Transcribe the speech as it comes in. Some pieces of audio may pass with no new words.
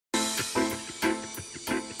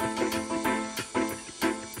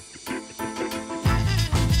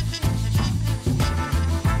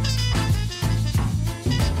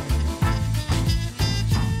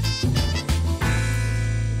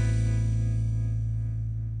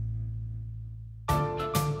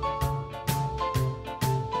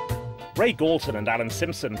Ray Galton and Alan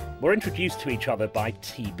Simpson were introduced to each other by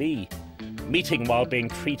TB, meeting while being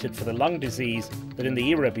treated for the lung disease that in the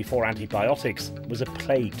era before antibiotics was a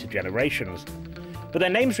plague to generations. But their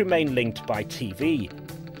names remain linked by TV.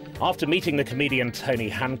 After meeting the comedian Tony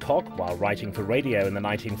Hancock while writing for radio in the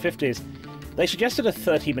 1950s, they suggested a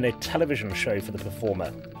 30-minute television show for the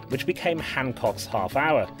performer, which became Hancock's Half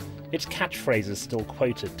Hour, its catchphrases still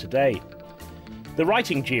quoted today. The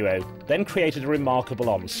writing duo then created a remarkable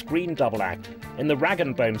on-screen double act in the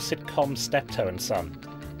rag-and-bone sitcom Steptoe and Son.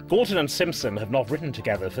 Galton and Simpson have not written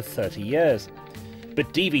together for 30 years,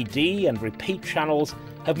 but DVD and repeat channels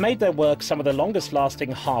have made their work some of the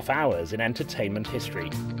longest-lasting half-hours in entertainment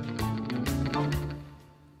history.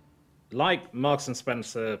 Like Marks and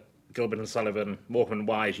Spencer, Gilbert and Sullivan, Morecambe and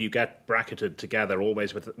Wise, you get bracketed together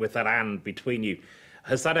always with that and between you.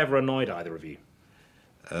 Has that ever annoyed either of you?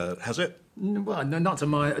 Has it? Well, no, not to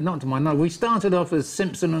my knowledge. We started off as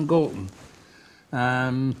Simpson and Galton,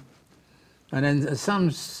 and then I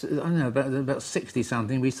don't know, about 60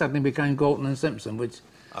 something, we suddenly became Galton and Simpson, which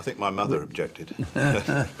I think my mother objected.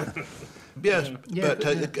 Yes, yeah,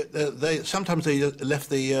 but they sometimes they left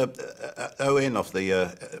the O-N off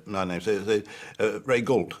the my names. Ray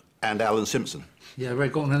Galt and Alan Simpson. Yeah, Ray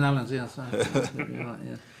Galton and Alan. Yeah, so, right,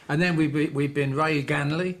 yeah. And then we've been Ray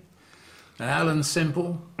Ganley. Alan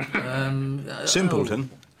Simple. Simpleton.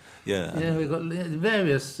 Yeah. Yeah, we've got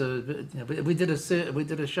various. We did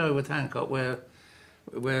a show with Hancock where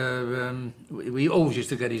we always used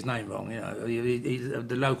to get his name wrong. You know,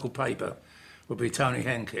 the local paper would be Tony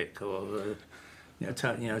Henkick or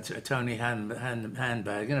Tony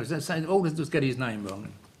Handbag. You know, so always just get his name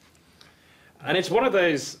wrong. And it's one of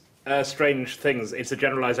those strange things. It's a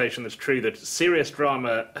generalisation that's true that serious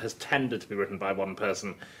drama has tended to be written by one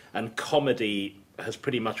person, and comedy has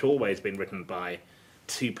pretty much always been written by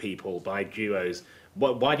two people, by duos.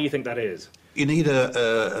 Why do you think that is? You need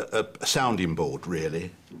a sounding board,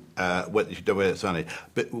 really, the way it's sounding.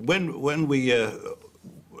 But when we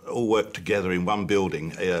all worked together in one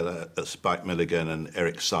building, Spike Milligan and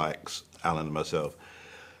Eric Sykes, Alan and myself,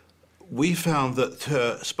 we found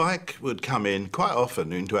that Spike would come in quite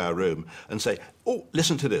often into our room and say, "Oh,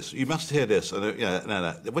 listen to this. You must hear this. And,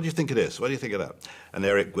 no. What do you think of this? What do you think of that?" And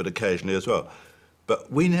Eric would occasionally as well.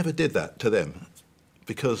 But we never did that to them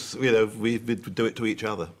because, we would do it to each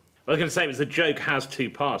other. Well, I was going to say, the joke has two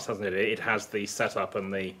parts, hasn't it? It has the setup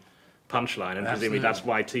and the punchline, and presumably that's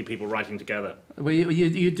why two people writing together. Well,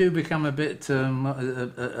 you do become a bit.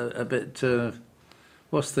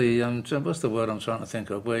 What's the word I'm trying to think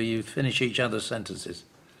of? Where you finish each other's sentences.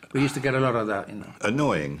 We used to get a lot of that, you know.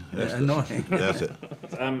 Annoying. Yeah, annoying. That's it.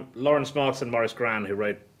 Lawrence Marks and Maurice Gran, who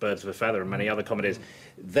wrote Birds of a Feather and many other comedies,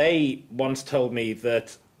 they once told me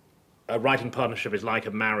that a writing partnership is like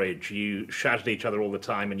a marriage. You shout at each other all the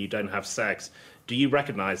time and you don't have sex. Do you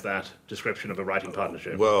recognise that description of a writing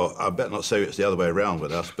partnership? Well, I better not say it's the other way around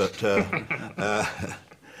with us, but...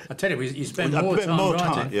 I tell you, you spend more time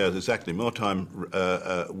writing. Yeah, exactly. More time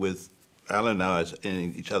with Alan and I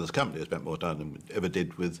in each other's company. I spent more time than we ever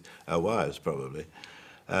did with our wives, probably.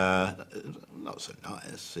 Not so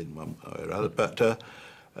nice in one way or other, but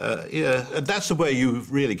yeah, that's the way you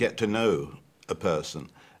really get to know a person.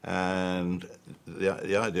 And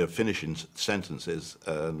the idea of finishing sentences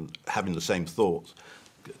and having the same thoughts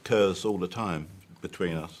occurs all the time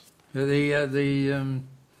between us.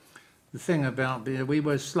 The thing about we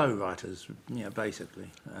were slow writers,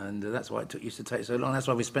 basically, and that's why used to take so long. That's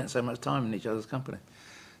why we spent so much time in each other's company.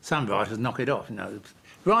 Some writers knock it off,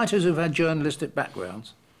 Writers who've had journalistic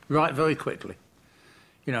backgrounds write very quickly.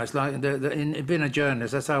 It's like in being a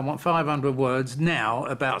journalist, they say, I want 500 words now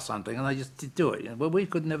about something, and they just do it. Well, we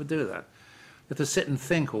could never do that. We have to sit and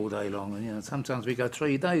think all day long, and sometimes we go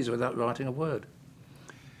 3 days without writing a word.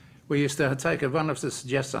 We used to take one of us to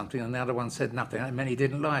suggest something, and the other one said nothing. That meant he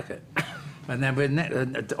didn't like it. And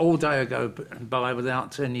then all day would go by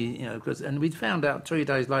without any, and we'd found out 3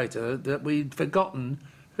 days later that we'd forgotten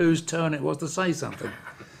whose turn it was to say something.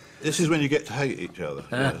 This is when you get to hate each other,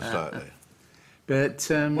 slightly. But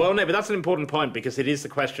well, no, but that's an important point, because it is the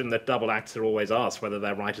question that double acts are always asked, whether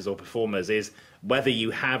they're writers or performers, is whether you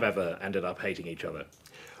have ever ended up hating each other.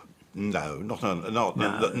 No, no.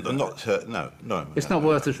 It's not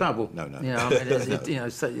worth the trouble. No. Yeah,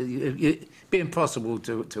 it'd be impossible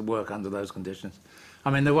to work under those conditions.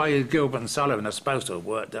 I mean, the way Gilbert and Sullivan are supposed to have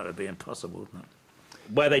worked, that would be impossible, wouldn't it?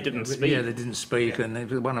 Where they didn't speak. Yeah, they didn't speak, and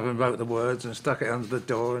one of them wrote the words and stuck it under the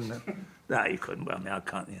door, and no, you couldn't. Well, I mean, I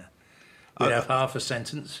can't. You'd have half a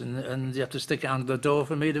sentence, and you have to stick it under the door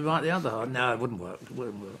for me to write the other half. No, it wouldn't work. It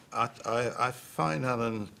wouldn't work. I find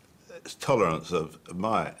Alan's tolerance of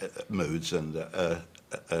my moods and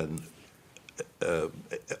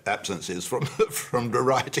absences from from the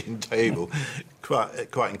writing table. Quite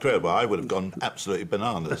incredible. I would have gone absolutely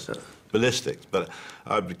bananas, ballistics. But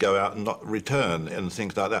I would go out and not return and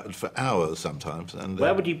things like that for hours sometimes. And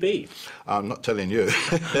where would you be? I'm not telling you.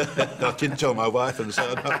 I didn't tell my wife, and so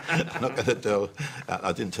I'm not going to tell.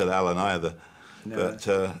 I didn't tell Alan either. No. But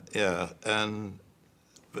yeah, and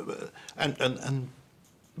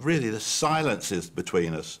really the silences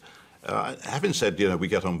between us. Having said, we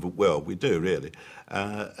get on well, we do really,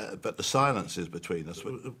 but the silences between us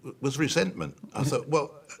was resentment. I thought,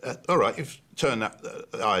 well, all right, you've turned that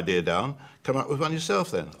idea down, come up with one yourself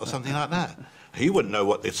then, or something like that. He wouldn't know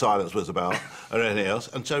what the silence was about or anything else,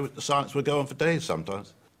 and so the silence would go on for days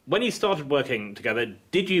sometimes. When you started working together,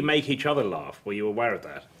 did you make each other laugh? Were you aware of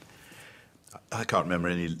that? I can't remember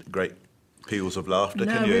any great peals of laughter,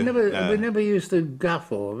 no, can you? We never used to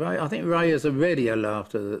guffaw. Right? I think Ray has a readier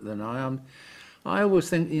laughter than I. I always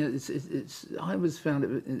think, I always found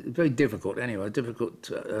it very difficult anyway, difficult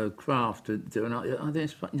craft to do, and I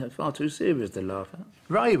think it's far too serious to laugh at.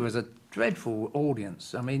 Ray was a dreadful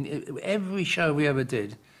audience. I mean, every show we ever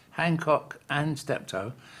did, Hancock and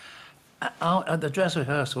Steptoe, at the dress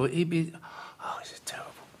rehearsal, he'd be, oh, this is terrible.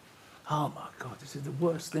 Oh my God, this is the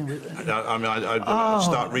worst thing. I mean, I'd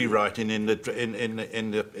start rewriting in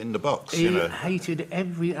the box. He hated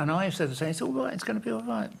every, and I said the same. It's all right. It's going to be all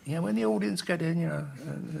right. When the audience get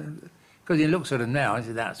in, because he looks at them now. I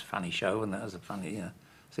said, "That's a funny show, and that was a funny,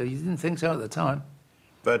 So you didn't think so at the time.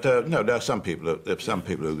 But no, there are some people.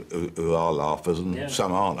 Who are laughers, and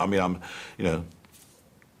some aren't. I mean,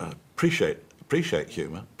 appreciate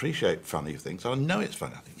humour, appreciate funny things. I know it's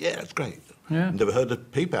funny. I think, yeah, it's great. Yeah. Never heard a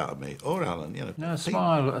peep out of me or Alan, No, a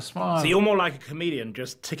smile. So you're more like a comedian,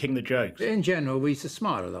 just ticking the jokes. In general, we used to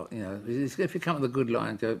smile a lot. If you come with a good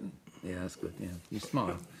line, go, yeah, that's good. Yeah, you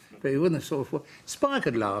smile. But he wouldn't sort of. Spike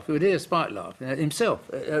would laugh. He would hear Spike laugh himself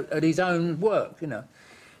at his own work.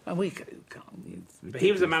 And we can't. But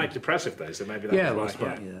he was a manic depressive though, so maybe that's why.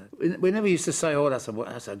 Spike, we never used to say, "Oh, that's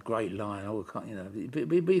a great line." Oh,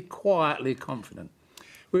 we'd be quietly confident.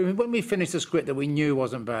 When we finished a script that we knew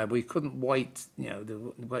wasn't bad, we couldn't wait,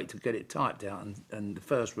 wait to get it typed out and the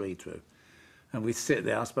first read through, and we'd sit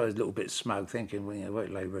there, I suppose, a little bit smug, thinking, well, wait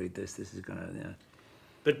till they read this. This is going to,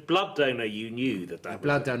 But Blood Donor, you knew that was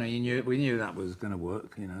Blood Donor, we knew that was going to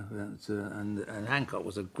work, and Hancock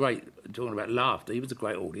was a great, talking about laughter. He was a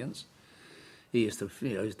great audience. He used to,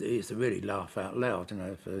 he used to really laugh out loud,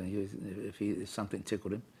 if something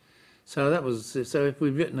tickled him. So that was. So if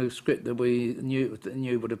we'd written a script that we knew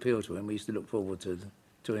would appeal to him, we used to look forward to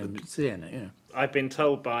him seeing it. I've been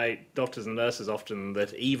told by doctors and nurses often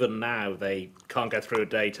that even now they can't get through a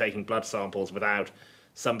day taking blood samples without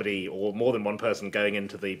somebody or more than one person going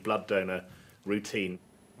into the blood donor routine.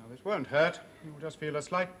 Now, this won't hurt. You'll just feel a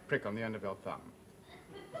slight prick on the end of your thumb.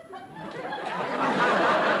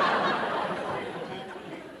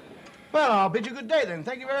 Well, I'll bid you good day then.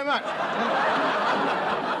 Thank you very much.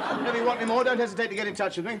 If you want any more, don't hesitate to get in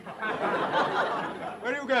touch with me.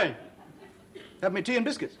 Where are you going? Have me tea and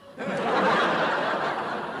biscuits. But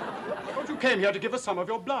you came here to give us some of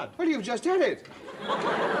your blood. Well, you've just had it.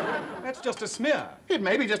 That's just a smear. It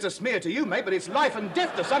may be just a smear to you, mate, but it's life and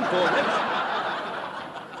death to some poor wretch.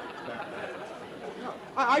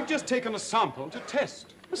 I've just taken a sample to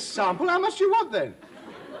test. A sample? How much do you want, then?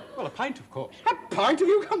 Well, a pint, of course. A pint? Have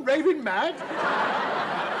you gone raving mad?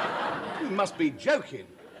 You must be joking.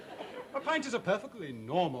 A pint is a perfectly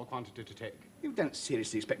normal quantity to take. You don't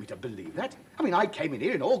seriously expect me to believe that? I mean, I came in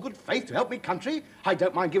here in all good faith to help me country. I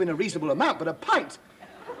don't mind giving a reasonable amount, but a pint?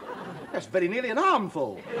 That's very nearly an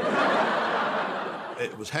armful.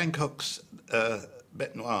 It was Hancock's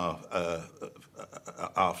bête noire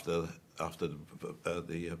after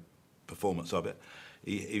the performance of it.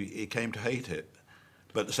 He came to hate it.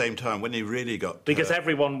 But at the same time, when he really got... Because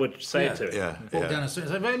everyone would say it to him. Yeah. Walk down the street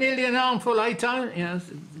and say, very nearly an armful, Tone?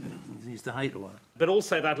 He used to hate the one. But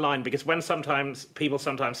also that line, because when people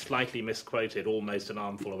sometimes slightly misquote it, almost an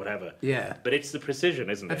armful or whatever. Yeah. But it's the precision,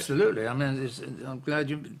 isn't it? Absolutely. I mean, I'm glad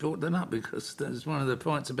you brought them up, because that's one of the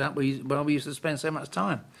points about we used to spend so much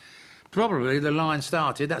time. Probably the line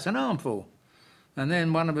started, that's an armful. And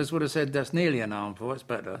then one of us would have said, that's nearly an armful, it's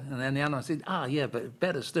better. And then the other one said, yeah, but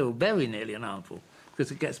better still, very nearly an armful. Because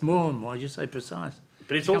it gets more and more, as you say, precise.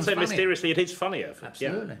 But it's also funnier. Mysteriously, it is funnier.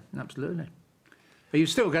 Absolutely, absolutely. But you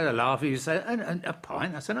still get a laugh if you say, a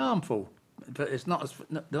pint, that's an armful. But it's not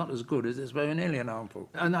as good as it's very nearly an armful.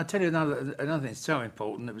 And I tell you another thing that's so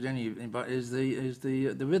important is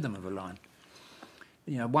the rhythm of a line.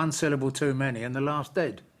 One syllable too many and the laugh's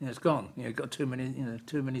dead. It's gone. You've got too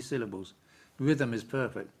many syllables. Rhythm is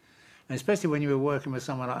perfect. And especially when you were working with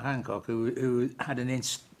someone like Hancock, who had an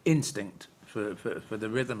instinct for the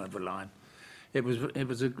rhythm of the line. It was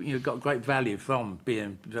got great value from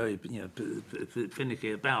being very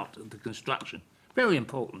finicky about the construction. Very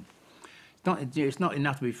important. It's not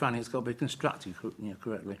enough to be funny. It's got to be constructed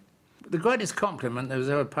correctly. The greatest compliment that was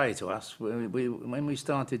ever paid to us when we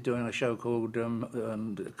started doing a show called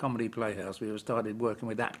Comedy Playhouse. We started working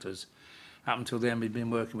with actors. Up until then, we'd been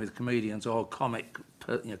working with comedians or comic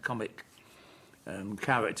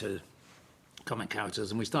characters,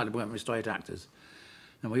 and we started working with straight actors.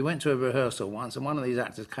 And we went to a rehearsal once, and one of these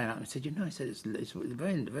actors came up and said, "You know," he said, "it's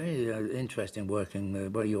very, very interesting working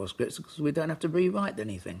by your scripts because we don't have to rewrite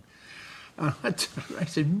anything." I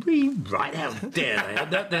said, "Rewrite? How dare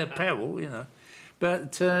they? At their peril, you know."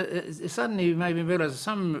 But it suddenly made me realise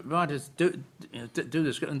some writers do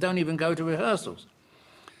the script and don't even go to rehearsals.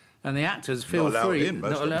 And the actors feel free. And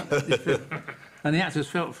the actors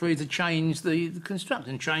felt free to change the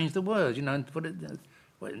construction, change the words, and put it.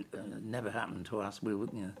 Well, it never happened to us. We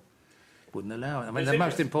wouldn't allow it. I mean, the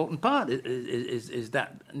most important part is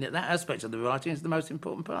that aspect of the writing is the most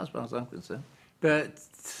important part, as far as I'm concerned. But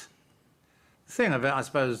the thing about, I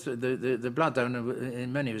suppose, the Blood Donor,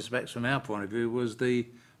 in many respects, from our point of view, was the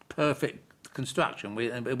perfect construction.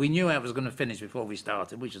 We knew how it was going to finish before we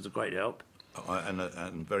started, which is a great help.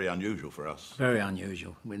 And very unusual for us. Very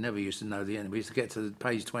unusual. We never used to know the end. We used to get to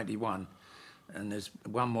page 21, and there's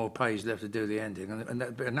one more page left to do the ending, and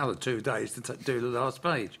that'd be another 2 days to do the last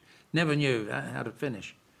page. Never knew how to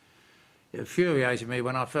finish. It infuriated me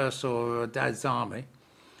when I first saw Dad's Army,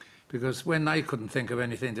 because when they couldn't think of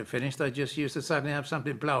anything to finish, they just used to suddenly have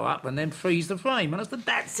something blow up and then freeze the frame. And I said,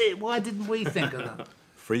 "That's it. Why didn't we think of that?"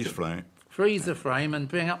 Freeze frame. Freeze the frame and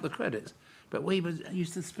bring up the credits. But we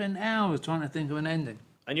used to spend hours trying to think of an ending.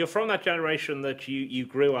 And you're from that generation that you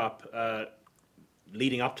grew up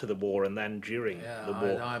leading up to the war and then during the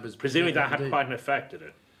war. I was presumably that had quite an effect, did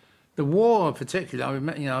it? The war, in particular, I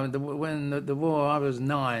remember, when the war, I was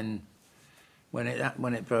 9 when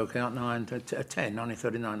it broke out. 9 to 10,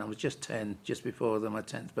 1939. I was just 10, just before my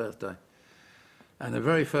 10th birthday. And the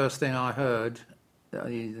very first thing I heard,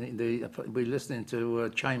 we were listening to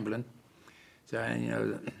Chamberlain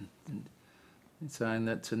saying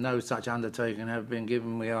that no such undertaking have been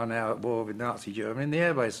given. We are now at war with Nazi Germany. And the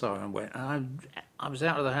air raid siren went. And I was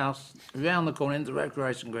out of the house, round the corner into the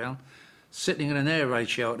recreation ground, sitting in an air raid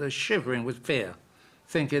shelter, shivering with fear,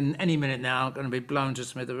 thinking any minute now I'm going to be blown to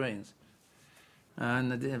smithereens.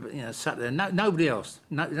 And sat there. Nobody else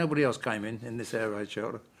came in this air raid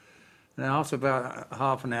shelter. And after about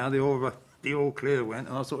half an hour, the all clear went,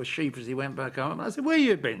 and I sort of sheepishly went back home. And I said, "Where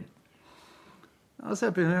you been?" I said,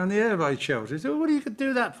 "I've been on the air raid shelter." He said, "Well, what do you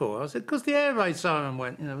do that for?" I said, "Because the air raid siren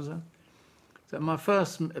went." So my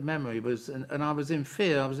first memory was, and I was in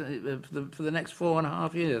fear. I was for the next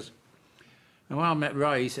 4.5 years. And when I met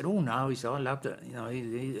Ray, he said, "Oh no," he said, "I loved it."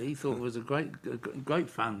 He thought it was a great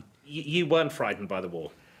fun. You weren't frightened by the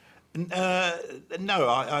war? No,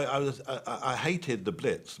 I hated the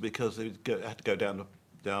Blitz because it had to go down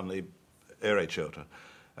the air raid shelter.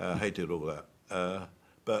 Hated all that.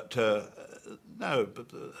 No, but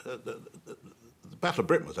the Battle of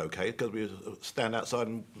Britain was okay because we would stand outside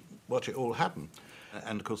and watch it all happen.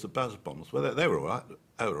 And of course the buzz bombs, well, they were all right.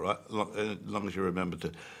 They were all right, as long as you remember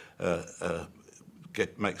to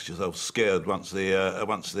makes yourself scared once the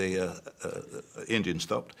engine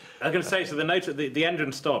stopped. I was going to say, so the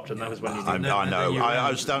engine stopped, and that was when you did. I know. I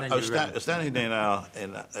was standing in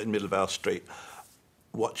the middle of our street,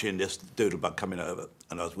 watching this doodlebug coming over,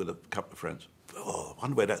 and I was with a couple of friends. Oh, I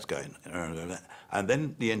wonder where that's going. And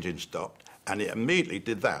then the engine stopped, and it immediately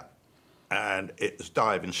did that, and it was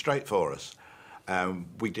diving straight for us.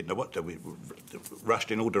 We didn't know what to do. We rushed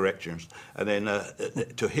in all directions, and then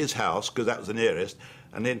to his house, because that was the nearest.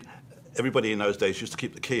 And then everybody in those days used to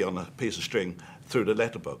keep the key on a piece of string through the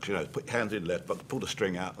letterbox. Put your hands in the letterbox, pull the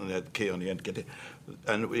string out, and the key on the end. Get it.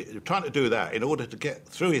 And we were trying to do that in order to get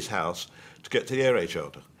through his house to get to the air raid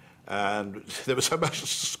shelter. And there was so much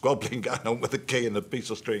squabbling going on with the key and the piece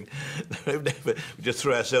of string. We just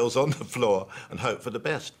threw ourselves on the floor and hoped for the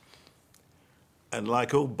best. And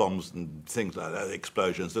like all bombs and things like that,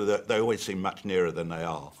 explosions, they always seem much nearer than they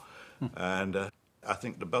are. And I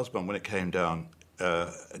think the buzz bomb, when it came down,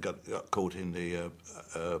 got caught in the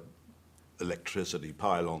electricity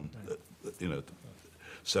pylon,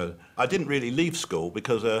 So I didn't really leave school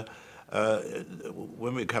because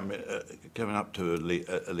when we were coming up to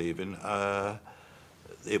leaving,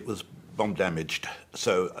 it was bomb damaged.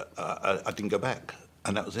 So I didn't go back,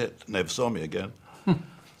 and that was it. Never saw me again.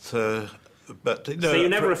 So But so you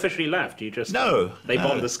never officially left. You just they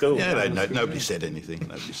bombed the school. Yeah, nobody said anything.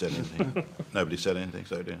 Nobody said anything. Nobody said anything.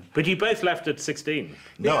 So yeah. But you both left at 16.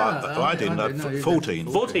 No, I didn't. 14.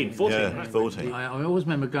 14. Yeah, Right. 14. I always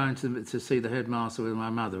remember going to see the headmaster with my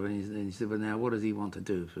mother, and he said, "Well, now, what does he want to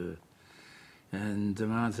do for?" And my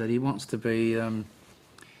mother said, "He wants to be,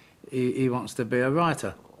 he wants to be a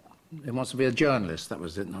writer. He wants to be a journalist." That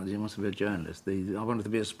was it. No, he wants to be a journalist. I wanted to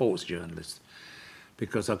be a sports journalist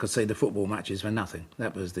because I could see the football matches for nothing.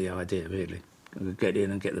 That was the idea, really. I could get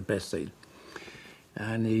in and get the best seat.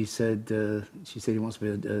 And he said, she said he wants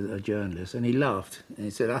to be a journalist, and he laughed. And he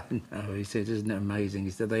said, "Oh no," he said, "isn't it amazing?"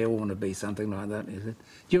 He said, "They all want to be something like that." He said,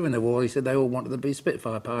 during the war, he said, they all wanted to be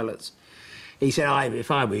Spitfire pilots. He said, "If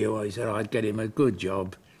I were you," he said, "I'd get him a good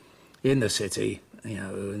job in the city, you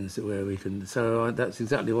know, and where we can." So that's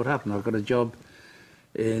exactly what happened. I got a job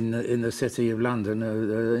in the city of London,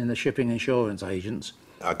 in the shipping insurance agents.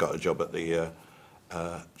 I got a job at the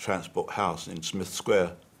Transport House in Smith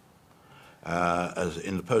Square. As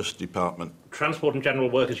in the post department. Transport and General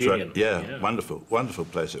Workers Union. Yeah, wonderful, wonderful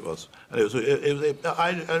place it was. And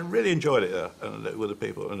I really enjoyed it there and with the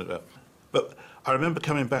people. But I remember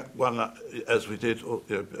coming back one night, as we did,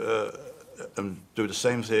 and do the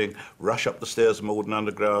same thing, rush up the stairs of Malden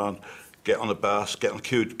Underground, get on a bus, get on the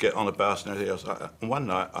queue to get on a bus and everything else. And one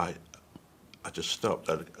night I just stopped.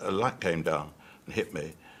 A light came down and hit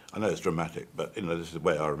me. I know it's dramatic, but this is the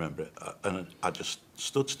way I remember it. And I just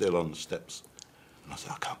stood still on the steps, and I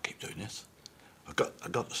said, "I can't keep doing this. I got,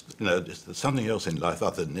 there's something else in life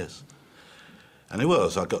other than this." And it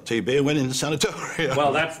was. I got TB and went into the sanatorium.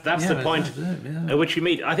 Well, that's the point at which you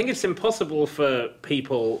meet. I think it's impossible for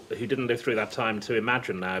people who didn't live through that time to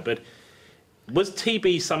imagine now, but was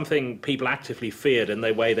TB something people actively feared in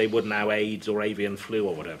the way they would now AIDS or avian flu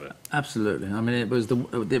or whatever? Absolutely. I mean, it was the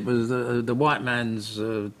white man's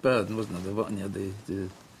burden, wasn't it?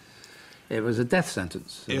 It was a death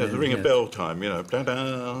sentence. Yeah, the ring a bell time,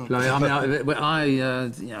 Da-da. Like, I mean,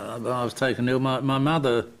 I was taken ill. My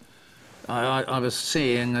mother, I was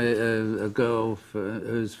seeing a girl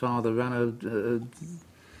whose father ran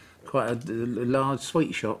quite a large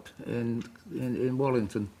sweet shop in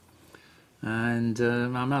Wallington. And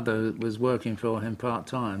my mother was working for him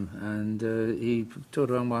part-time, and he took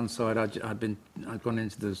her on one side. I'd gone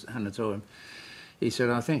into the sanatorium. He said,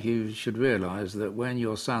 "I think you should realise that when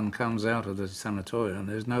your son comes out of the sanatorium,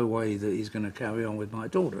 there's no way that he's going to carry on with my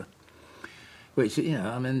daughter." Which,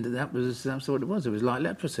 I mean, that's what it was. It was like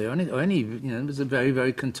leprosy, or any it was a very,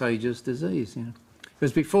 very contagious disease. It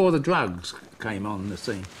was before the drugs came on the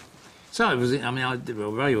scene. So it was. I mean,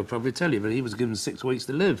 Ray will probably tell you, but he was given 6 weeks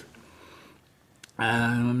to live.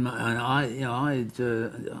 And I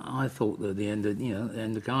thought that the end.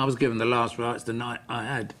 I was given the last rites the night I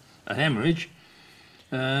had a hemorrhage.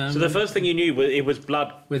 So the first thing you knew, it was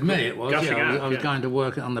blood. With me, it was. Gushing out, I was going to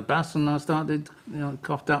work on the bus, and I started,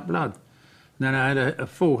 coughed up blood. And then I had a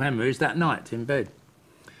full hemorrhage that night in bed.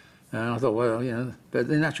 And I thought, well, but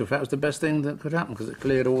in actual fact, it was the best thing that could happen because it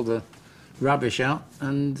cleared all the rubbish out,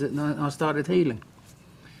 and I started healing.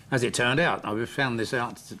 As it turned out, I found this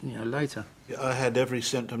out, later. I had every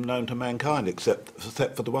symptom known to mankind except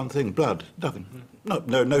for the one thing, blood. Nothing.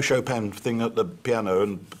 No Chopin thing at the piano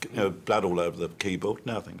and blood all over the keyboard.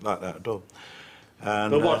 Nothing like that at all.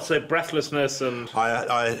 And, but what? So breathlessness and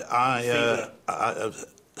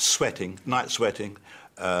sweating, night sweating.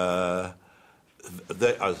 I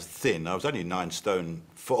was thin. I was only 9 stone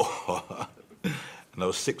 4, and I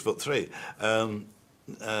was 6'3".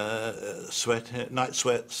 Night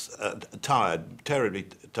sweats, tired, terribly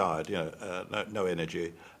tired, no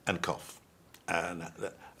energy, and cough, and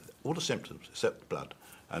all the symptoms except blood.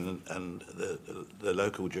 And the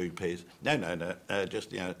local GPs, no,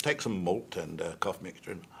 just take some malt and cough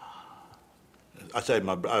mixture. And I say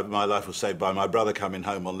my life was saved by my brother coming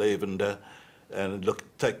home on leave and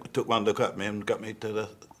took one look at me and got me to the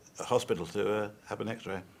hospital to have an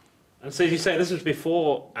X-ray. And so, as you say, this was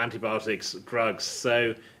before antibiotics, drugs,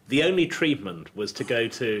 so the only treatment was to go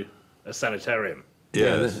to a sanitarium.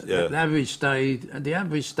 Yes, The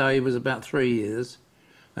average stay was about 3 years,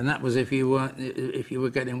 and that was if you were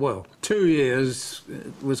getting well. 2 years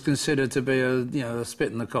was considered to be a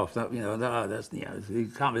spit in the cough. That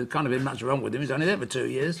can't have been much wrong with him. He's only there for 2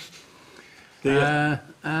 years.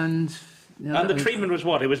 And the treatment was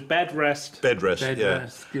what? It was bed rest. Bed rest. Bed yeah.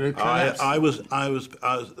 rest. I was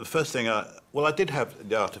the first thing I did have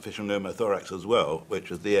the artificial pneumothorax as well, which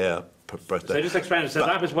was the air. So just explain it. So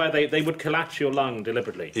that was where they would collapse your lung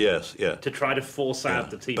deliberately. Yes, yeah. To try to force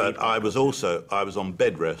out the TB. But I was on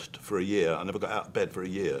bed rest for a year. I never got out of bed for a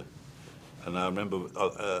year. And I remember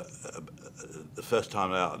the first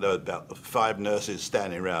time out, there were about 5 nurses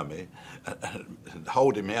standing around me and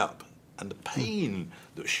holding me up. And the pain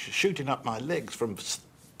that was shooting up my legs from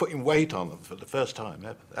putting weight on them for the first time,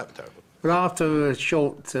 that was terrible. But after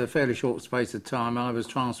a fairly short space of time, I was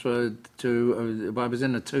transferred to, I was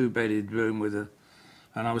in a 2-bedded room with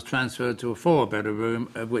and I was transferred to a 4-bedded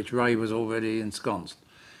room, of which Ray was already ensconced.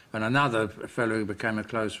 And another fellow who became a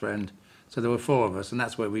close friend. So there were 4 of us, and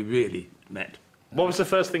that's where we really met. What was the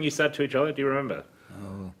first thing you said to each other? Do you remember?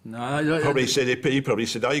 Oh, no. He probably said,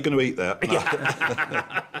 "Are you going to eat that?"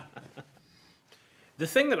 Yeah. The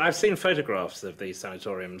thing that I've seen photographs of these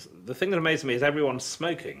sanatoriums, the thing that amazed me is everyone's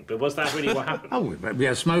smoking. But was that really what happened? Oh, we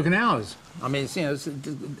had smoking hours. I mean, you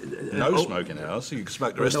know... No smoking hours, so you could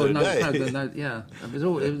smoke the rest of the day. Yeah, it was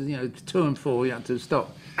 2 and 4, you had to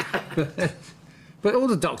stop. But all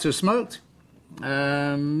the doctors smoked.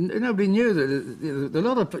 Nobody knew that. A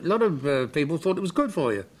lot of people thought it was good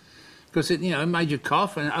for you, because it made you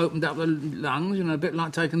cough and it opened up the lungs. A bit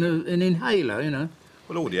like taking an inhaler.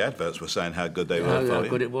 Well, all the adverts were saying how good they were for you. How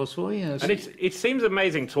good it was for you. And it seems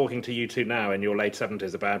amazing talking to you two now in your late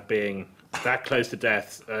 70s about being that close to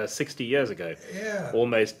death 60 years ago. Yeah.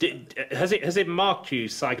 Almost. Has it marked you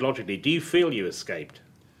psychologically? Do you feel you escaped?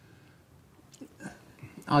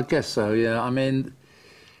 I guess so. Yeah. I mean.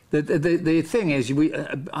 The thing is,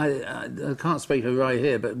 I can't speak for Ray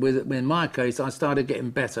here, but in my case, I started getting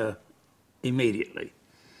better immediately.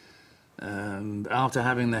 After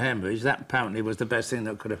having the hemorrhage, that apparently was the best thing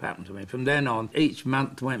that could have happened to me. From then on, each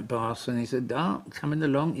month went past, and he said, "Oh, coming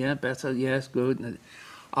along, yeah, better, yes, good." And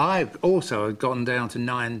I also had gotten down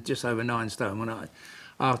to just over 9 stone.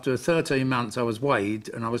 After 13 months, I was weighed,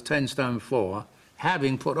 and I was 10 stone 4,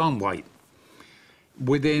 having put on weight.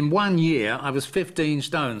 Within 1 year, I was 15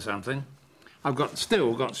 stone something. I've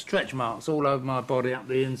still got stretch marks all over my body, up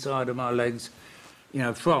the inside of my legs,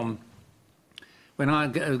 from when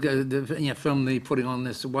from the putting on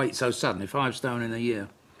this weight so suddenly, 5 stone in a year.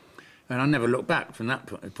 And I never looked back from that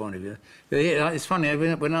point of view. It's funny,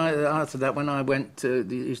 after that, when I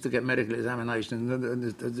used to get medical examination and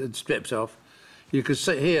the strips off, you could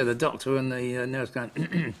hear the doctor and the nurse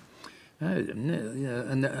going,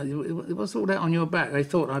 what's all that on your back? They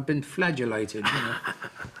thought I'd been flagellated.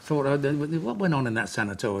 What went on in that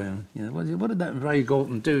sanatorium? What did that Ray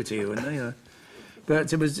Galton do to you?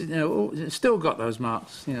 But it was, still got those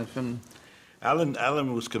marks. From.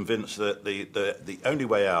 Alan was convinced that the only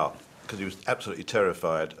way out, because he was absolutely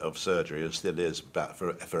terrified of surgery and still is,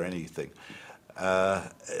 for anything,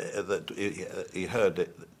 that he heard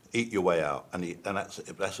it, "Eat your way out," and that's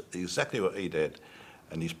exactly what he did.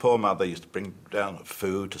 And his poor mother used to bring down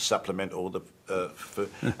food to supplement all the food,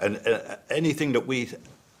 and anything that we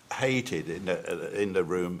hated in the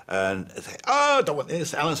room, and say, "Oh, I don't want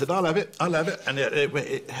this." Alan said, "I'll have it, and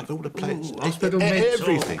it had all the plates, hospital meds,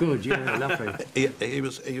 everything. Oh, good, yeah, lovely. That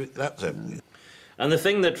was it. And the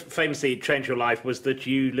thing that famously changed your life was that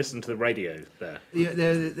you listened to the radio there. Yeah,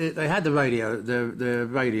 they had the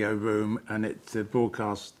radio room, and it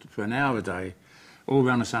broadcast for an hour a day, all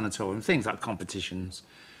around the sanatorium. Things like competitions,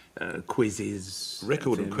 quizzes,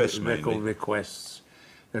 record requests.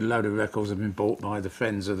 A load of records have been bought by the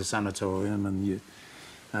friends of the sanatorium, and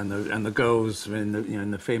the girls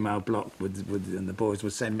in the female block and the boys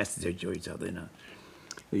would send messages to each other.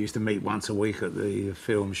 They used to meet once a week at the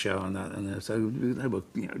film show and that, and so they were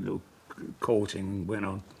little courting went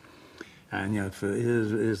on. And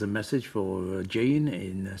here's a message for Jean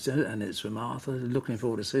and it's from Arthur. Looking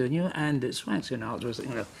forward to seeing you, and it's Frank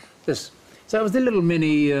Sinatra. This. So it was the little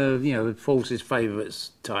mini Force's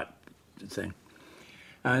favourites type thing.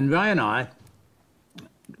 And Ray and I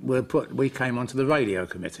we came onto the radio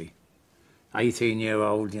committee.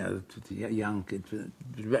 18-year-old, young kids,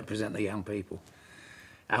 represent the young people.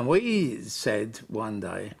 And we said one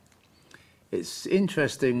day, it's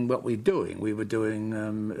interesting what we're doing. We were doing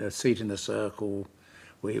a seat in the circle.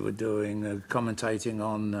 We were doing commentating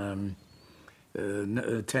on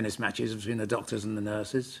tennis matches between the doctors and the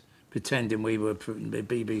nurses, pretending we were the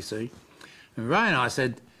BBC. And Ray and I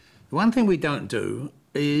said, the one thing we don't do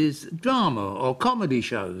is drama or comedy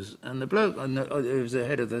shows. And the bloke who was the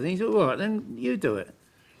head of the thing, he said, all right, then you do it.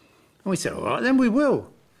 And we said, all right, then we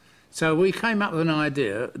will. So we came up with an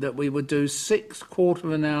idea that we would do 6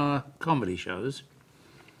 quarter-of-an-hour comedy shows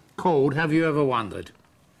called Have You Ever Wondered?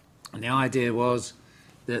 And the idea was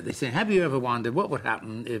that they said, have you ever wondered what would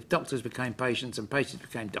happen if doctors became patients and patients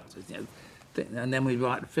became doctors? And then we'd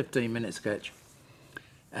write a 15-minute sketch.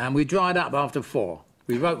 And we dried up after 4.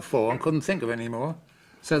 We wrote 4 and couldn't think of any more.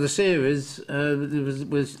 So the series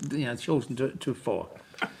was shortened to 4.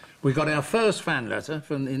 We got our first fan letter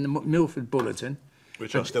in the Milford Bulletin.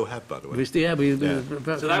 Which I still have, by the way.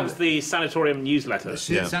 So that was the sanatorium newsletter.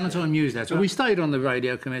 Sanatorium newsletter. We stayed on the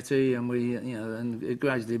radio committee, and and it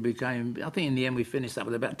gradually became. I think in the end we finished up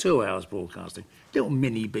with about 2 hours broadcasting. Little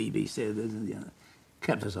mini BBC,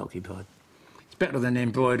 kept us occupied. It's better than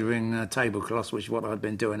embroidering tablecloths, which is what I'd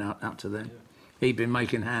been doing up to then. He'd been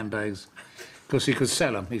making handbags because he could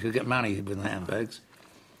sell them. He could get money with the handbags.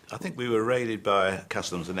 I think we were raided by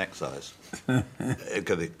Customs and Excise.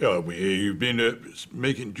 You've been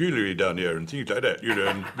making jewellery down here and things like that,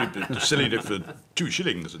 and we've been selling it for 2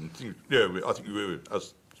 shillings and things. I think we owe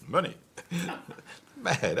us money.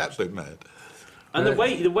 Mad, absolute mad. And the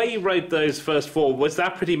way you wrote those first 4, was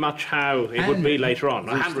that pretty much how it would be later on?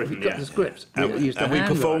 Handwritten, we got the scripts. And we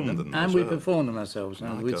performed them. And we performed them ourselves.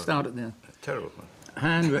 We'd started there. Terrible.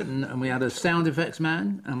 Handwritten, and we had a sound effects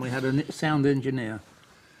man, and we had a sound engineer.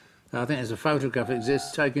 I think there's a photograph that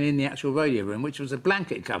exists taken in the actual radio room, which was a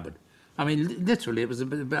blanket cupboard. I mean, literally, it was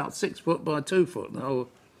about 6 foot by 2 foot.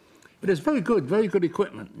 But it's very good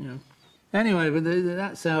equipment, Anyway, but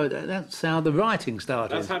that's how the writing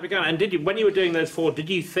started. That's how it began. And when you were doing those 4, did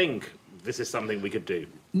you think this is something we could do?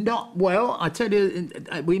 Not well. I tell you,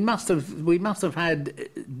 we must have had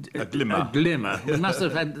a glimmer. We must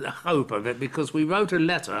have had the hope of it, because we wrote a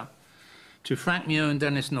letter to Frank Muir and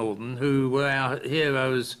Dennis Norton, who were our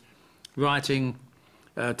heroes. Writing,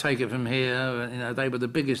 Take It From Here, they were the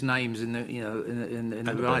biggest names in the in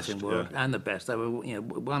the writing world, and the best. They were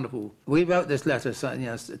wonderful. We wrote this letter,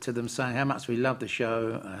 to them saying how much we loved the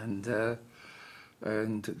show, and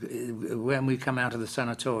when we come out of the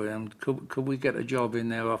sanatorium, could we get a job in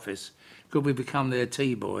their office? Could we become their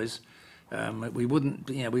tea boys? We wouldn't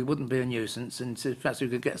be a nuisance, and perhaps we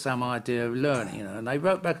could get some idea of learning. And they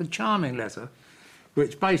wrote back a charming letter,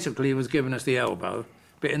 which basically was giving us the elbow,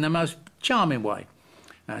 but in the most charming way.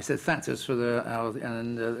 I said thanked us for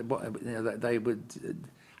they would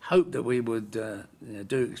hope that we would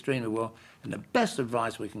do extremely well. And the best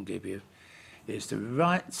advice we can give you is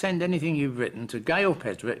to send anything you've written to Gail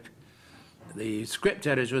Pedrick, the script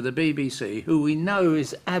editor of the BBC, who we know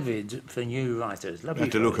is avid for new writers. We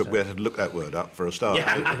had to look that word up for a start.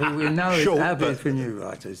 Yeah. Who we know is avid for new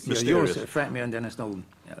writers. Yours, Frank Muir and Dennis Norton.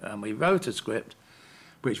 And we wrote a script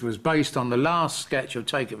which was based on the last sketch of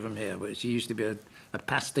Take It From Here, which used to be a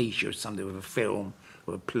pastiche or something with a film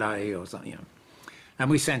or a play or something. And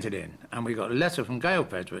we sent it in, and we got a letter from Gail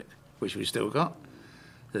Pedrick, which we still got,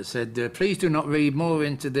 that said, please do not read more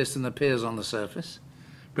into this than appears on the surface,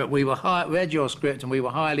 but we read your script and we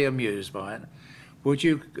were highly amused by it. Would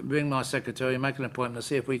you ring my secretary and make an appointment to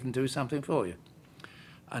see if we can do something for you?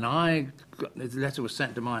 And the letter was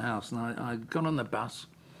sent to my house, and I got on the bus,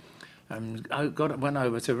 and I went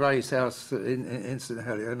over to Ray's house in St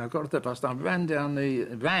Helier, and I got off the bus, and I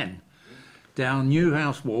ran down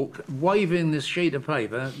Newhouse Walk, waving this sheet of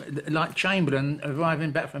paper, like Chamberlain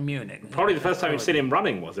arriving back from Munich. Probably the first time you'd seen him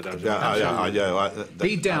running, was it?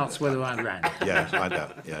 He doubts whether I ran. Yes, I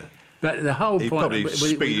doubt, yeah. But the whole he point... He probably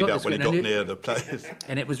speeded up when he got near the place.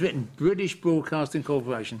 And it was written, British Broadcasting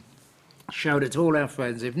Corporation, showed it to all our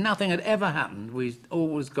friends. If nothing had ever happened, we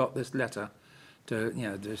always got this letter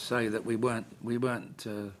to say that we weren't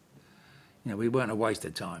a waste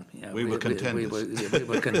of time. We were contenders. We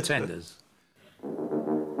were contenders.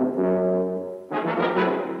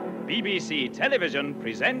 BBC Television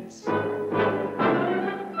presents...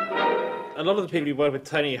 A lot of the people you work with,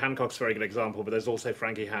 Tony Hancock's a very good example, but there's also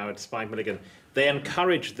Frankie Howerd, Spike Milligan. They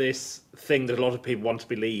encourage this thing that a lot of people want to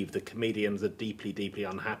believe, that comedians are deeply, deeply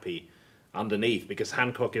unhappy underneath, because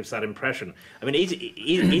Hancock gives that impression. I mean,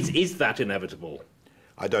 is that inevitable?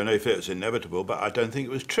 I don't know if it's inevitable, but I don't think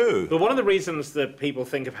it was true. But one of the reasons that people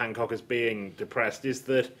think of Hancock as being depressed is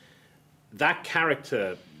that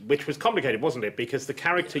character, which was complicated, wasn't it? Because the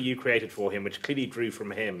character you created for him, which clearly drew from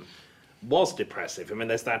him, was depressive. I mean,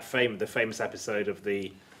 there's that the famous episode of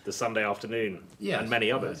the Sunday afternoon, and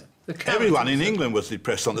many others. Everyone in England was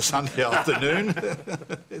depressed on the Sunday afternoon.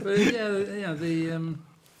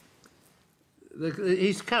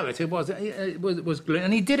 His character was gloomy,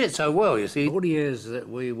 and he did it so well, you see. All the years that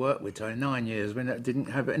we worked with Tony, 9 years, we didn't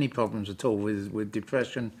have any problems at all with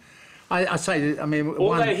depression.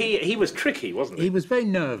 Although he was tricky, wasn't he? He was a very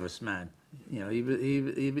nervous man.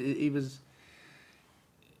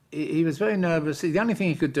 He was very nervous. The only thing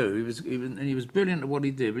he could do, he was brilliant at what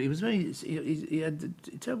he did, but he had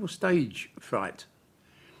terrible stage fright.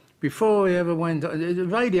 Before he ever went on the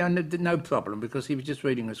radio, no problem, because he was just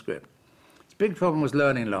reading a script. His big problem was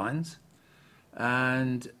learning lines,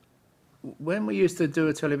 and when we used to do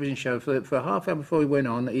a television show, for a half hour before he went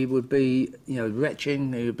on, he would be,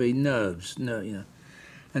 retching. He would be nerves,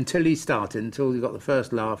 until he started, until he got the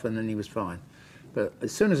first laugh, and then he was fine. But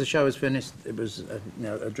as soon as the show was finished, it was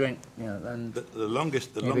a drink, and The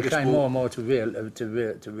longest he became more and more to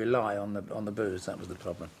rely on the booze. That was the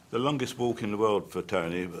problem. The longest walk in the world for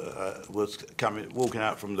Tony was walking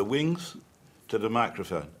out from the wings to the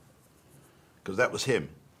microphone, because that was him.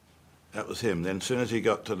 That was him. Then as soon as he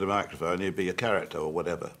got to the microphone, he'd be a character or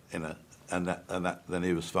whatever, and then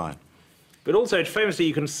he was fine. But also, famously,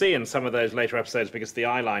 you can see in some of those later episodes, because the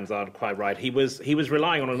eye lines aren't quite right, he was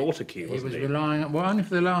relying on an autocue, wasn't he? He was relying, well, only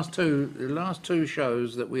for the last two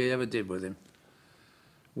shows that we ever did with him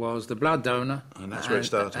was the Blood Donor. And that's where it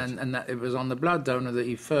started. And it was on the Blood Donor that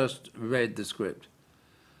he first read the script.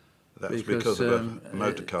 That was because of a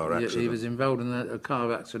motor car accident. He was involved in a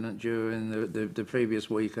car accident during the previous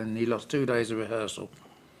week, and he lost 2 days of rehearsal.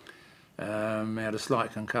 He had a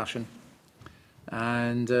slight concussion.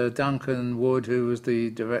 And Duncan Wood, who was the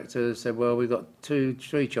director, said, well, we've got three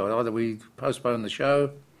choices. Either we postpone the show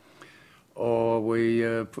or we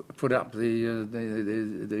put up the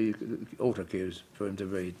auto cues for him to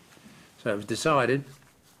read. So it was decided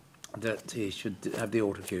that he should have the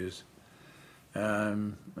auto cues.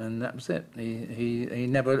 And that was it. He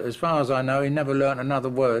never, as far as I know, he never learnt another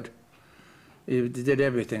word. He did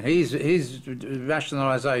everything. His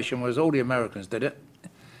rationalisation was all the Americans did it.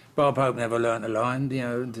 Bob Hope never learnt a line,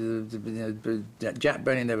 Jack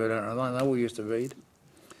Benny never learnt a line, they all used to read.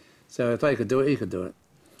 So if they could do it, he could do it.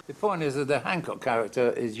 The point is that the Hancock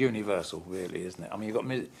character is universal, really, isn't it? I mean,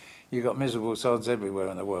 you've got miserable sods everywhere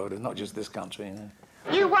in the world, and not just this country,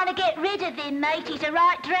 You want to get rid of him, mate. He's a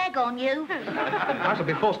right drag on you. I shall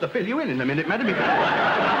be forced to fill you in a minute, madam.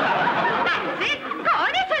 That's it. Go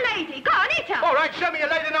on, hit her, lady. Go on, hit her. All right, show me a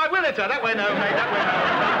lady and I will hit her. That way no, mate, that way no.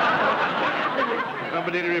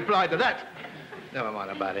 Nobody replied to that. Never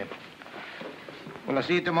mind about him. Will I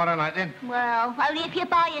see you tomorrow night, then? Well, only if you're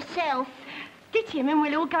by yourself. Get him and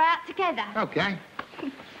we'll all go out together. OK.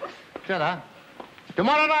 Ta-da.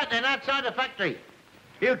 Tomorrow night, then, outside the factory.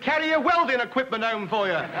 He'll carry your welding equipment home for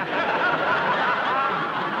you.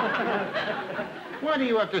 Why do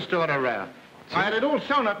you have to store a row? I had it all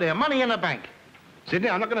sewn up there, money in the bank. Sidney,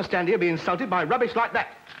 I'm not going to stand here being insulted by rubbish like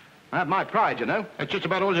that. I have my pride, you know. That's just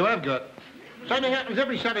about all you have got. Same thing happens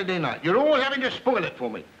every Saturday night. You're always having to spoil it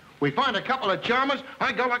for me. We find a couple of charmers,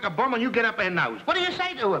 I go like a bomb and you get up their nose. What do you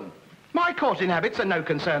say to them? My courting habits are no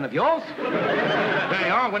concern of yours.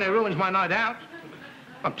 They are when it ruins my night out.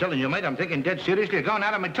 I'm telling you, mate, I'm thinking dead seriously of going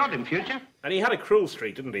out of my tot in future. And he had a cruel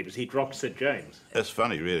streak, didn't he? Because he dropped Sid James. That's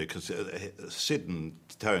funny, really, because Sid and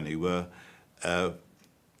Tony were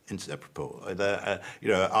inseparable.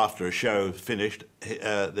 After a show finished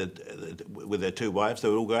with their two wives, they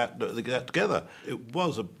would all go out together. It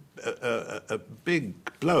was a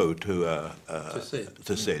big blow to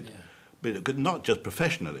Sid. Yeah. But not just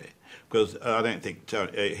professionally, because I don't think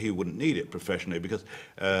he wouldn't need it professionally, because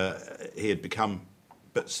he had become.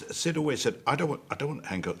 But Sid always said, I don't want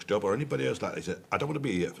Hancock's job or anybody else like that. He said, I don't want to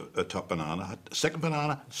be a top banana. A second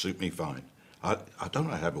banana suit me fine. I don't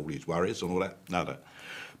want to have all these worries and all that. No.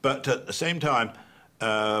 But at the same time,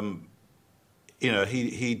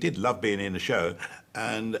 he did love being in the show,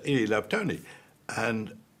 and he loved Tony,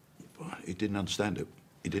 and he didn't understand it.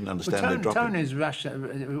 He didn't understand the dropping. Tony's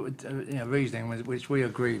reasoning, which we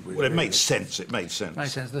agreed with. Well, it made sense. It made sense.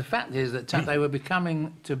 Makes sense. The fact is that they were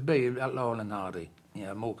becoming to be like Laurel and Hardy,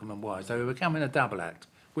 Morecambe and Wise. They were becoming a double act,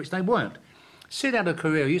 which they weren't. Sid had a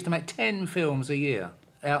career. He used to make 10 films a year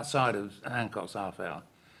outside of Hancock's half hour.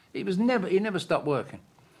 He never stopped working.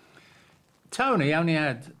 Tony only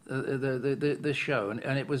had the show,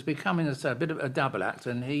 and it was becoming a bit of a double act,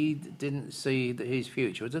 and he didn't see his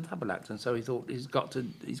future as a double act, and so he thought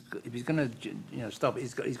if he's going to stop it,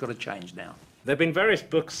 he's got to change now. There have been various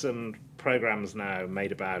books and programmes now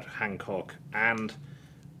made about Hancock, and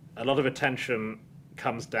a lot of attention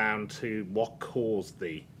comes down to what caused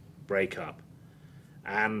the breakup,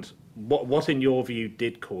 and what in your view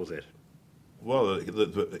did cause it. Well, I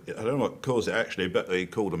don't know what caused it actually, but they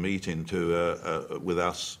called a meeting with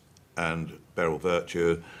us and Beryl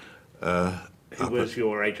Virtue. Who was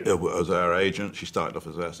your agent? Was our agent. She started off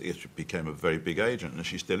as us. She became a very big agent, and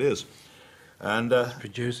she still is. And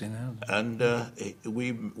producing now. And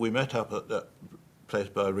we met up at that place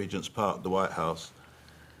by Regent's Park, the White House,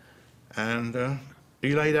 and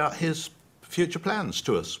he laid out his future plans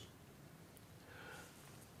to us.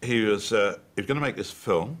 He was going to make this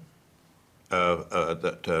film. He was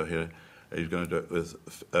going to do it with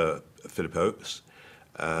Philip Oakes.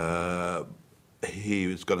 He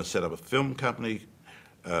was going to set up a film company,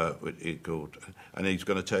 and he's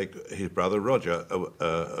going to take his brother Roger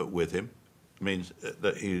with him. Means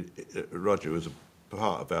that Roger was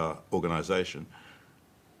part of our organisation,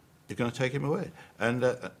 you're going to take him away.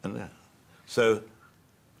 So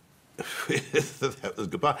that was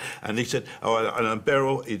goodbye. And he said, oh, and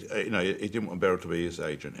Beryl, he didn't want Beryl to be his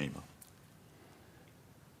agent anymore.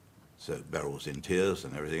 So Beryl was in tears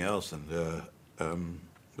and everything else, and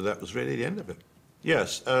but that was really the end of it.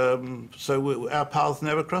 Yes, so our paths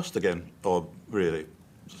never crossed again, or really.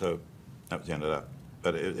 So that was the end of that.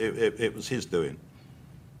 But it was his doing.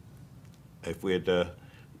 If we had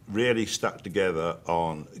really stuck together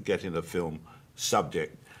on getting the film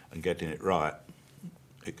subject and getting it right,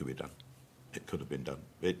 it could be done. It could have been done.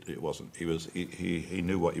 It wasn't. He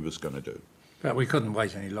knew what he was going to do. But we couldn't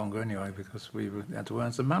wait any longer anyway because we had to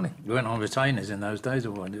earn some money. We went on retainers in those days,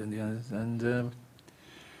 and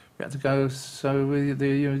we had to go. So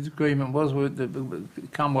the agreement was,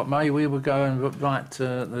 come what may, we would go and write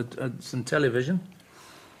some television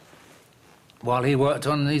while he worked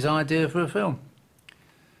on his idea for a film.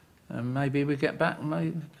 And maybe we'd get back,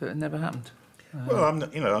 maybe, but it never happened. Well, I'm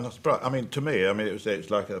not surprised. I mean, to me,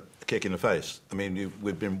 it's like a kick in the face. I mean,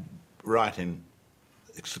 we've been writing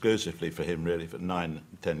exclusively for him, really, for 9,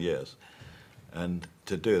 10 years. And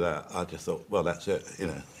to do that, I just thought, well, that's it,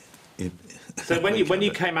 So when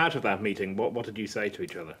you came out of that meeting, what did you say to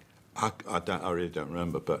each other? I really don't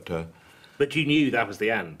remember, but... But you knew that was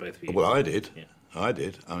the end, both of you? Well, I did. Yeah. I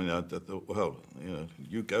did. I mean, I thought, well,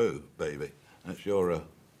 you go, baby. That's your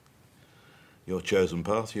chosen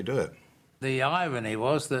path, you do it. The irony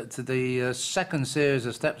was that the second series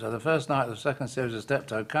of Steptoe, the first night of the second series of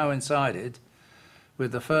Steptoe, coincided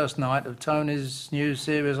with the first night of Tony's new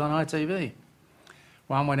series on ITV.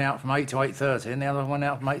 One went out from 8 to 8:30, and the other went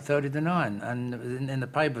out from 8:30 to 9. And in the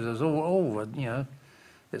papers, it was all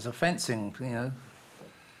it's a fencing,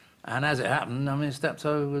 And as it happened, I mean,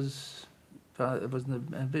 Steptoe was a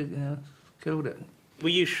big, killed it. Were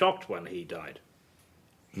you shocked when he died?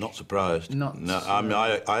 Not surprised. No, I mean,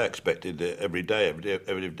 I expected every day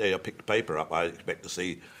I picked the paper up, I expect to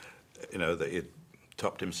see, that he'd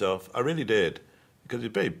topped himself. I really did, because he's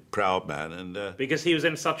a very proud man, and because he was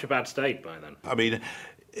in such a bad state by then. I mean,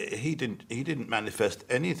 he didn't manifest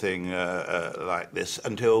anything like this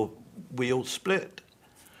until we all split,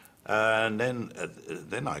 and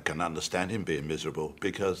then I can understand him being miserable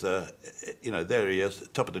because there he is,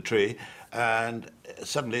 top of the tree, and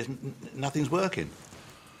suddenly nothing's working.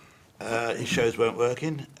 His shows weren't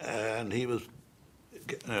working, and he was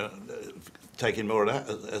taking more of that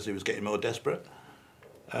as he was getting more desperate,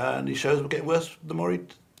 and his shows were getting worse the more he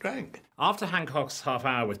drank. After Hancock's Half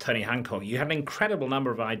Hour with Tony Hancock, you had an incredible number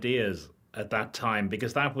of ideas at that time,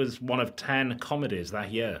 because that was one of 10 comedies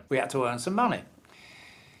that year. We had to earn some money.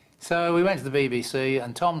 So we went to the BBC,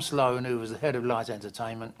 and Tom Sloan, who was the head of Light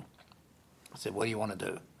Entertainment, said, what do you want to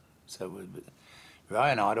do? So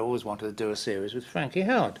Ray and I had always wanted to do a series with Frankie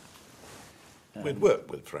Howard. We'd worked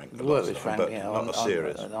with Frank. On a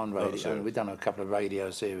series. On radio. We'd done a couple of radio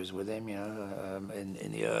series with him,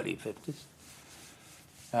 in the early 50s.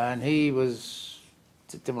 And he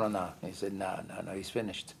didn't want to know. He said, no, he's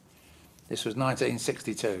finished. This was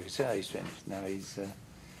 1962. He said, he's finished. No, his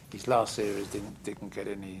last series didn't get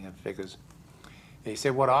any figures. He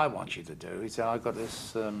said, what I want you to do, he said, I've got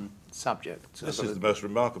this subject. This is the most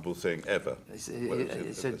remarkable thing ever. He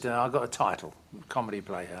said, I've got a title, Comedy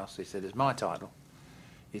Playhouse. He said, it's my title.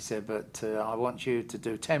 He said, but I want you to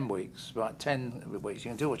do 10 weeks, right, 10 weeks.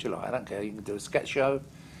 You can do what you like, I don't care. You can do a sketch show,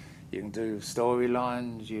 you can do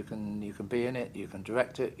storylines, you can be in it, you can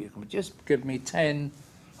direct it, you can just give me 10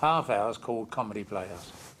 half hours called Comedy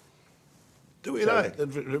Playhouse. Do we like?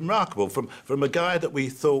 Remarkable from a guy that we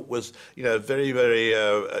thought was, very, very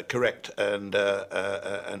correct and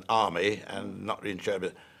army and not really sure,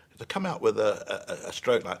 but to come out with a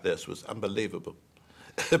stroke like this was unbelievable.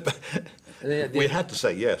 We had to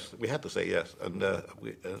say yes. We had to say yes, and well,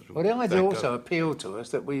 the idea also appealed to us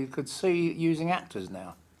that we could see using actors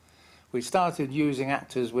now. We started using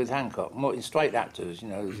actors with Hancock, more straight actors,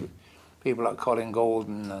 people like Colin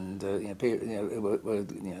Galton and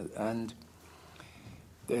and.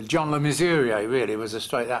 John Le Mesurier really was a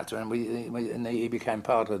straight actor, and he became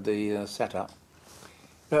part of the setup.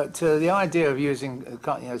 But the idea of using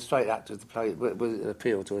straight actors to play would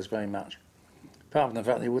appeal to us very much. Apart from the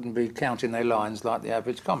fact they wouldn't be counting their lines like the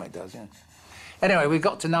average comic does. Anyway, we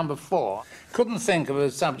got to number 4. Couldn't think of a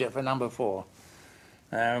subject for number 4.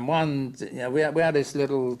 We had this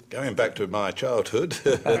little. Going back to my childhood.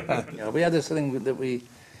 We had this thing that we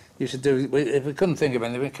used to do. If we couldn't think of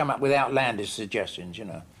anything, we'd come up with outlandish suggestions,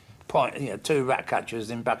 2 rat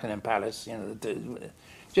catchers in Buckingham Palace,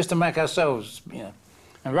 just to make ourselves,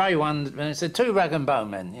 And Ray won, and he said 2 rag and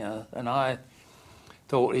bone men, and I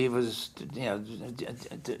thought he was, you know,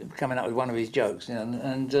 coming up with one of his jokes, you know,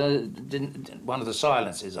 and didn't. One of the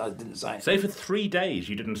silences, I didn't say anything. So for 3 days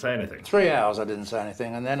you didn't say anything? 3 hours I didn't say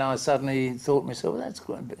anything, and then I suddenly thought to myself, well, that's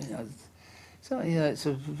quite, you know, so, you know, it's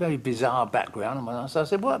a very bizarre background. And so I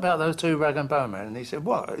said, what about those 2 rag and bone men? And he said,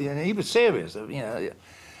 what? You know, he was serious, you know.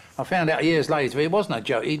 I found out years later it wasn't a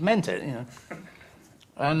joke, he'd meant it, you know.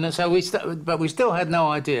 And so but we still had no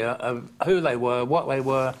idea of who they were, what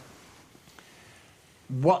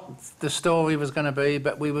the story was going to be,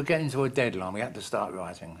 but we were getting to a deadline. We had to start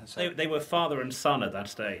writing. So. They were father and son at that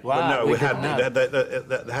stage. Wow, Well, no, we hadn't.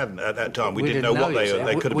 They Hadn't at that time. We didn't know what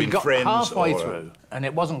they could have been friends. We got halfway through, and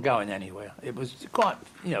it wasn't going anywhere. It was quite,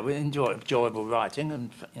 you know, enjoyable writing,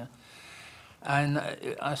 and you know. And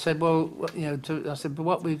I said, well, you know, I said, but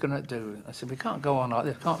what are we going to do? I said, we can't go on like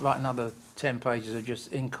this. We can't write another 10 pages of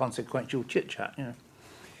just inconsequential chit chat, you know.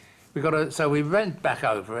 So we went back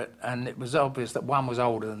over it, and it was obvious that one was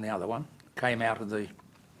older than the other one. Came out of the,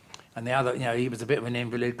 and the other, you know, he was a bit of an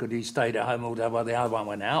invalid because he stayed at home all day while the other one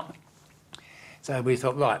went out. So we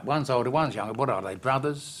thought, right, one's older, one's younger. What are they?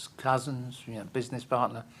 Brothers, cousins, you know, business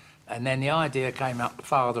partner. And then the idea came up,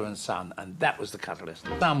 father and son, and that was the catalyst.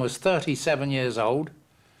 The son was 37 years old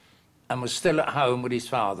and was still at home with his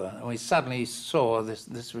father, and we suddenly saw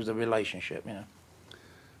this was a relationship, you know.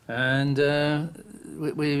 And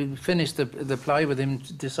we finished the play with him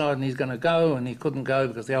deciding he's going to go, and he couldn't go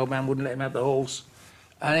because the old man wouldn't let him have the horse.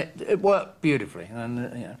 And it worked beautifully. And,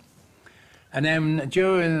 you know. And then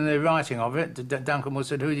during the writing of it, Duncan would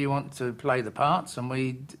said, who do you want to play the parts? And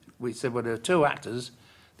we said, well, there are 2 actors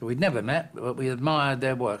that we'd never met, but we admired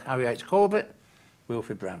their work. Harry H. Corbett,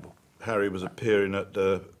 Wilfrid Bramble. Harry was appearing at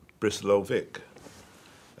Bristol Old Vic.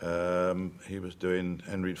 He was doing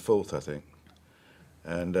Henry IV, I think.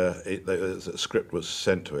 And the script was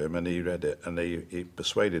sent to him, and he read it, and he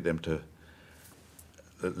persuaded them to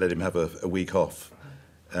let him have a week off,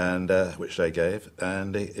 and which they gave,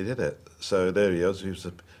 and he did it. So there he was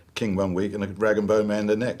the king one week and a rag and bone man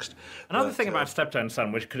the next. Another thing about Steptoe and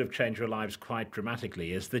Son, which could have changed your lives quite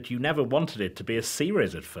dramatically, is that you never wanted it to be a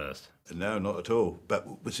series at first. No, not at all. But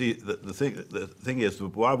see, the thing is,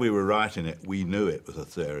 while we were writing it, we knew it was a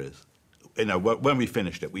series. You know, when we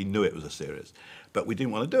finished it, we knew it was a series, but we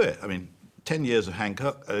didn't want to do it. I mean, 10 years of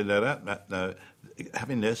Hancock, no,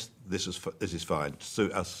 having this is fine.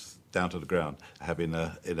 Suit us down to the ground, having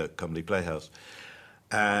in a comedy playhouse.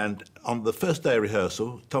 And on the first day of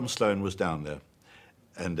rehearsal, Tom Sloane was down there,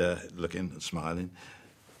 and looking and smiling.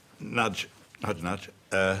 Nudge, nudge, nudge.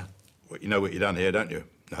 You know what you've done here, don't you?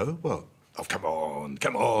 No, what? Oh, come on,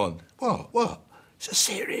 come on. What? It's a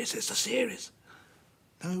series.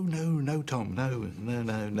 No, Tom, no,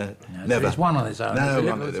 never. It's one on his own. No, I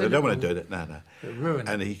don't want to do it. No. Ruined.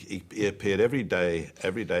 And he appeared every day,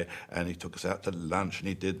 and he took us out to lunch, and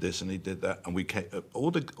he did this and he did that, and we came,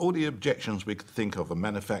 all the objections we could think of, and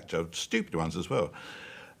manufactured, stupid ones as well.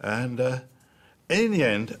 And in the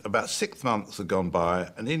end, about 6 months had gone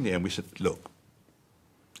by, and in the end we said, look,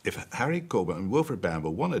 if Harry Corbett and Wilfrid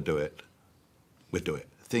Bramble want to do it, we'll do it.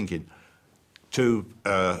 Thinking, 2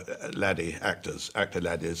 actor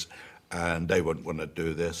laddies, and they wouldn't want to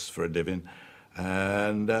do this for a living,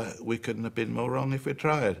 and we couldn't have been more wrong if we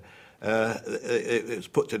tried. It was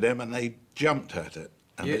put to them, and they jumped at it.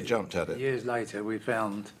 Years later, we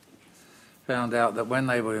found out that when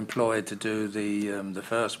they were employed to do the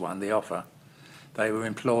first one, The Offer, they were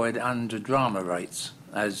employed under drama rates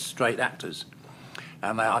as straight actors,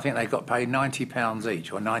 and I think they got paid £90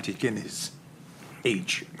 each, or 90 guineas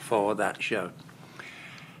each for that show.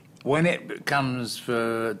 When it comes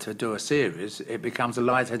to do a series, it becomes a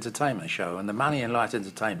light entertainment show, and the money in light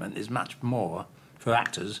entertainment is much more for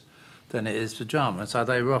actors than it is for drama. And so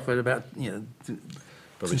they were offered about, you know,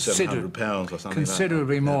 probably £700 or something.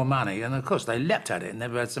 Considerably like that. more money, and of course they leapt at it and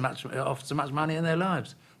never had offered so much money in their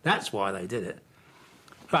lives. That's why they did it.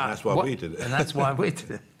 But that's why we did it. And that's why we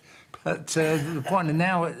did it. But the point is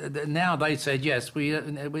now they said yes.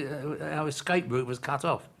 Our escape route was cut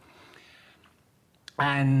off.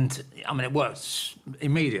 And, I mean, it worked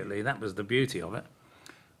immediately. That was the beauty of it.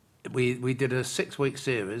 We did a 6-week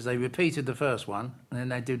series. They repeated the first one, and then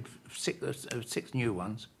they did 6 new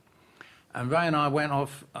ones. And Ray and I went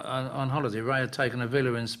off on holiday. Ray had taken a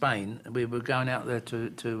villa in Spain. We were going out there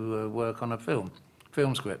to work on a film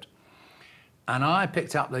script. And I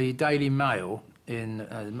picked up the Daily Mail in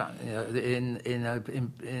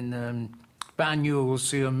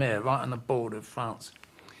Bagnols-sur-Mer, right on the border of France.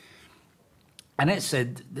 And it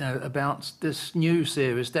said about this new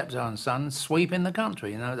series, Steptoe and Son, sweeping the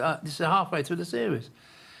country. This is halfway through the series.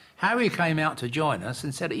 Harry came out to join us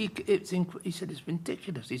and said, he said, it's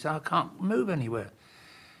ridiculous. He said, I can't move anywhere.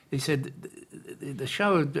 he said the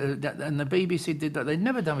show and the BBC did that they'd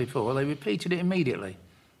never done before. They repeated it immediately.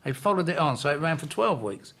 They followed it on, so it ran for 12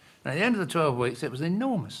 weeks. And at the end of the 12 weeks, it was an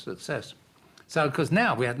enormous success. So, because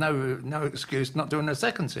now we had no excuse not doing a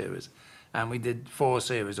second series, and we did 4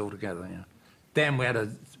 series altogether. You know. Then we had a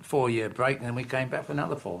 4-year break, and then we came back for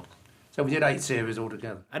another 4. So we did 8 series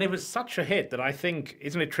altogether. And it was such a hit that I think,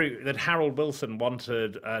 isn't it true, that Harold Wilson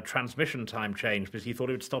wanted transmission time change because he thought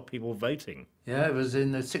it would stop people voting? Yeah, it was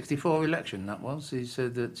in the '64 election, that was. He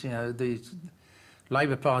said that, you know, the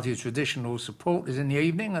Labour Party's traditional support is in the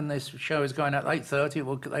evening and this show is going at 8:30,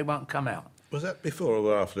 well, they won't come out. Was that before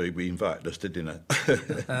or after we invited us to dinner?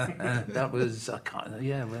 That was, I can't,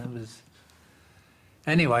 yeah, well, it was...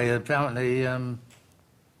 Anyway, apparently...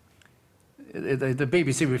 The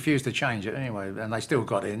BBC refused to change it anyway, and they still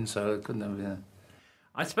got in, so it couldn't have... Yeah.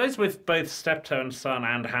 I suppose with both Steptoe and Son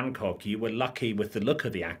and Hancock, you were lucky with the look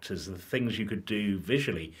of the actors, the things you could do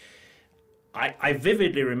visually. I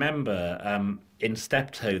vividly remember in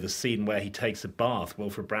Steptoe the scene where he takes a bath,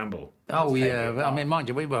 Wilfrid Bramble. Oh, yeah. I mean, mind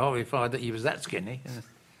you, we were horrified that he was that skinny.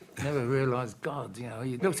 Never realised, God, you know,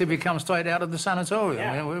 he looked as if he'd come straight out of the sanatorium.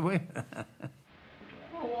 Yeah. You know,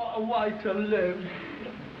 What a way to live.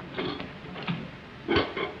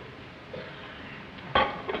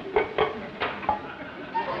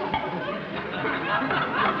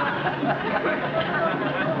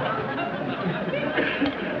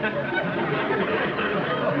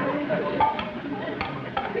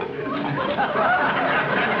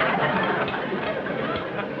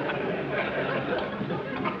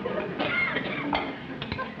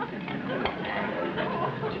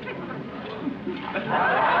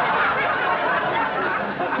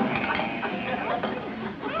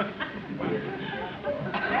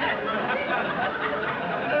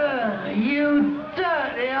 You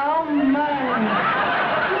dirty old man!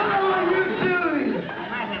 What are you doing?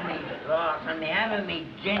 Having me Lawson, they're having me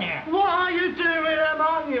dinner. What are you doing with them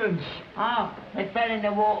onions? Oh, they fell in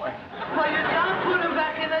the water. Well, you don't put them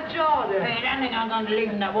back in the jar Hey, then. you don't think I'm going to leave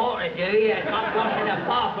them in the water, do you? I'm washing a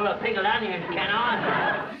bar full of pickled onions, can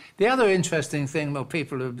I? The other interesting thing, well,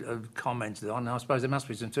 people have commented on, I suppose there must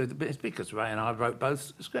be some truth, but it's because Ray and I wrote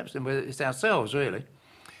both scripts, and it's ourselves, really.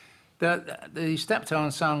 The Steptoe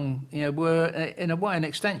and Son, you know, were in a way an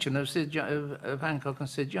extension of of Hancock and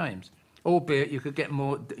Sid James, albeit you could get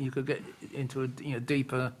into a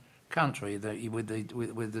deeper country with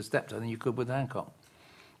the Steptoe than you could with Hancock.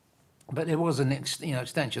 But there was an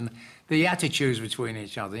extension. The attitudes between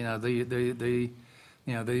each other, you know, the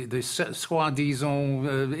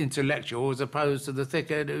soi-disant intellectual as opposed to the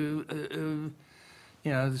thickhead who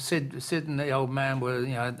you know, Sid and the old man were,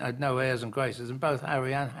 you know, had no airs and graces, and both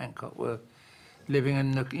Harry and Hancock were living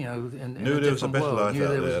in, you know, in Knew a there was a different better world. life Knew out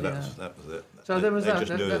there there. was, That was it. So there was They just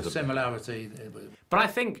knew that there was similarity. But I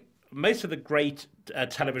think most of the great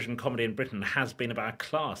television comedy in Britain has been about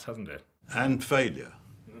class, hasn't it? And failure.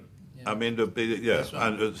 I mean, yeah.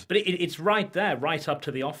 Right. But it's right there, right up to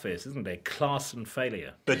The Office, isn't it? Class and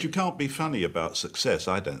failure. But you can't be funny about success,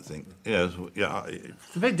 I don't think. Yeah. The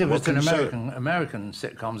big difference between American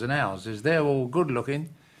sitcoms and ours is they're all good-looking,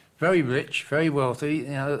 very rich, very wealthy, you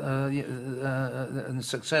know, and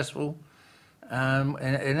successful.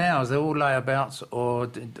 In ours, they're all layabouts or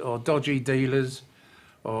dodgy dealers,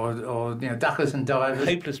 or you know, duckers and divers.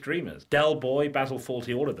 Hopeless dreamers. Del Boy, Basil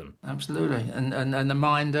Fawlty, all of them. Absolutely, and the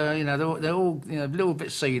Minder, you know, they're all you know, a little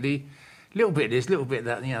bit seedy, a little bit this, a little bit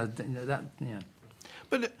that, you know, that, you know.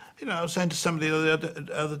 But, you know, I was saying to somebody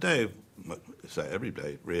the other day, well, say every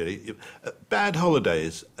day, really, bad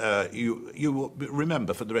holidays you will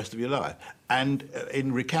remember for the rest of your life. And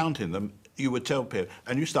in recounting them, you would tell people,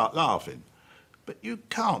 and you start laughing. But you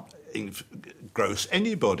can't engross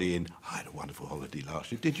anybody in, I had a wonderful holiday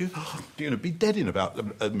last year, did you? You're going to be dead in about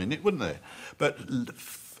a minute, wouldn't they? But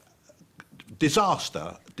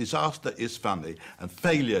disaster is funny, and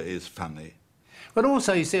failure is funny. But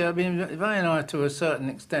also, you see, I mean, Ray and I, to a certain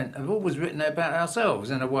extent, have always written about ourselves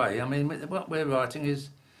in a way. I mean, what we're writing is,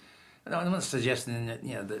 I'm not suggesting that,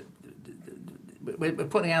 you know, that we're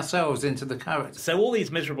putting ourselves into the character. So all these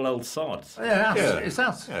miserable old sods. Yeah, Yeah. it's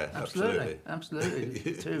us. Yeah, absolutely.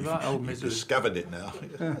 Two right old You've miseries. discovered it now.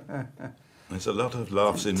 There's a lot of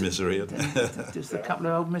laughs in misery. Just a couple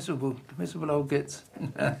of old miserable old gits.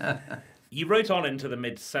 You wrote on into the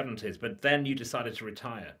mid-70s, but then you decided to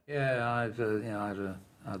retire. Yeah,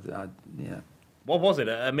 yeah. What was it,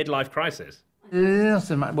 a midlife crisis? Yeah,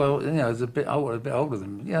 well, you know, it was a bit older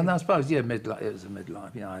than... Yeah, no, I suppose, yeah, midlife. It was a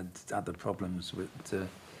midlife. You know, I had other problems with...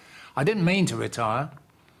 I didn't mean to retire.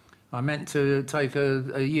 I meant to take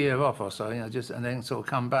a year off or so, you know, just and then sort of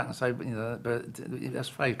come back and say, you know, but that's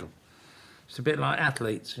fatal. It's a bit like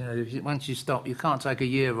athletes, you know. Once you stop, you can't take a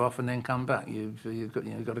year off and then come back. You've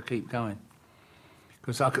got to keep going.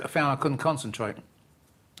 Because I found I couldn't concentrate.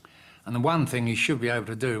 And the one thing you should be able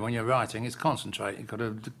to do when you're writing is concentrate. You've got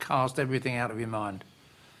to cast everything out of your mind.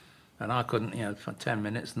 And I couldn't, you know, for 10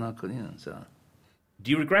 minutes, and I couldn't, you know, so. Do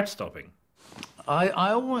you regret stopping?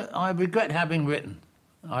 I regret having written.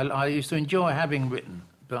 I used to enjoy having written,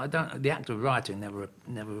 but I don't. The act of writing never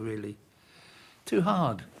really. Too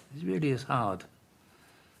hard. It really is hard.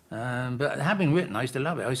 But having written, I used to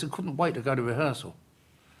love it. Couldn't wait to go to rehearsal.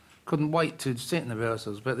 Couldn't wait to sit in the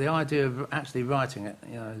rehearsals. But the idea of actually writing it,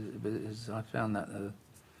 you know, I found that.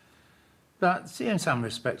 But see, in some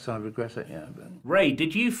respects, I regret it. Yeah. But. Ray,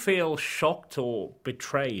 did you feel shocked or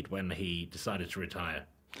betrayed when he decided to retire?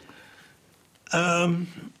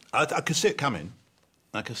 I could see it coming.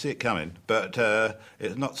 I could see it coming, but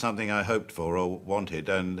it's not something I hoped for or wanted.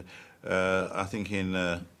 And I think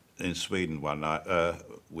in Sweden one night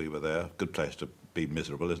we were there. Good place to be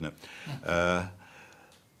miserable, isn't it?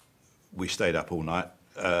 We stayed up all night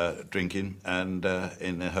drinking and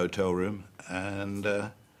in a hotel room, and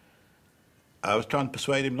I was trying to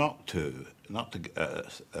persuade him not to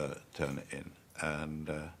turn it in,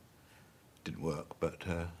 and didn't work. But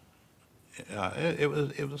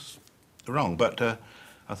it was wrong. But I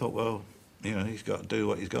thought, well, you know, he's got to do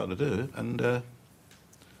what he's got to do, and the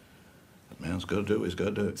man's got to do what he's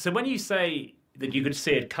got to do. So when you say that you could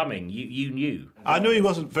see it coming, you knew? I knew he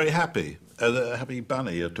wasn't very happy, a happy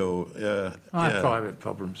bunny at all. I had private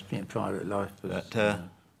problems in private life. But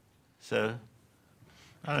so...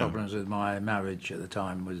 Problems with my marriage at the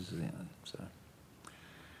time was, you know, so...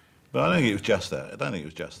 But I don't think it was just that. I don't think it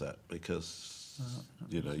was just that, because,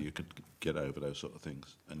 you know, you could get over those sort of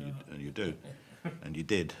things, and you do, and you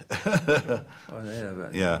did. Well, yeah,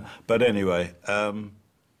 but... Yeah, but anyway, I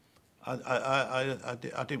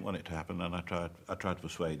didn't want it to happen, and I tried to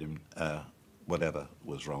persuade him, whatever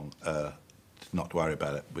was wrong, not to worry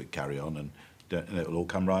about it. We'd carry on, and it'll all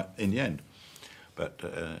come right in the end. But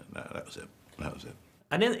no, that was it. That was it.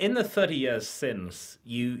 And in the 30 years since,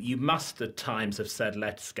 you must at times have said,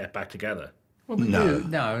 let's get back together. Well, we do.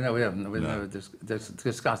 No, we haven't. We've never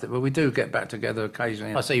discussed it, but we do get back together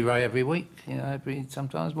occasionally. I see Ray every week, you know,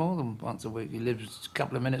 sometimes more than once a week. He lives a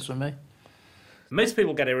couple of minutes with me. Most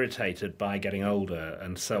people get irritated by getting older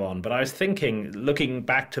and so on, but I was thinking, looking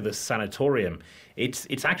back to the sanatorium, it's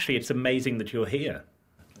amazing that you're here.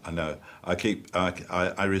 I know.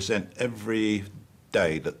 I resent every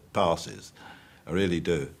day that passes. I really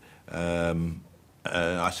do.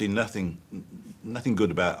 I see nothing good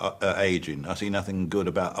about aging. I see nothing good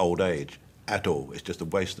about old age at all. It's just a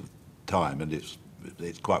waste of time, and it's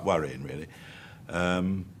quite worrying, really.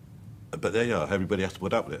 But there you are. Everybody has to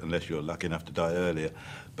put up with it, unless you're lucky enough to die earlier.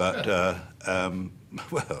 But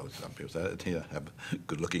well, some people say that, you know, have a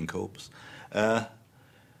good-looking corpse. No,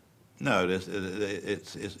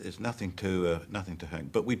 it's nothing to hang.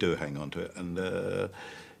 But we do hang on to it, and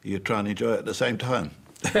you try and enjoy it at the same time.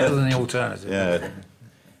 Better than the alternative. Yeah.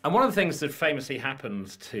 And one of the things that famously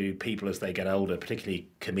happens to people as they get older, particularly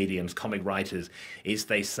comedians, comic writers, is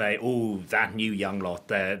they say, "Oh, that new young lot,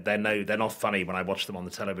 they're not funny when I watch them on the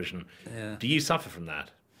television." Yeah. Do you suffer from that?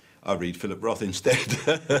 I read Philip Roth instead.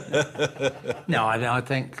 No, I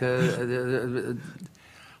think there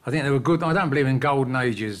were good. I don't believe in golden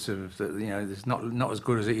ages of, you know, it's not as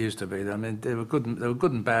good as it used to be. I mean, they were good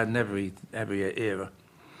and bad in every era.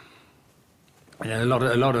 You know, a lot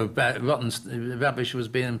of rotten rubbish was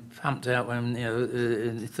being pumped out when, you know,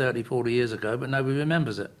 30, 40 years ago, but nobody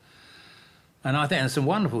remembers it. And I think there's some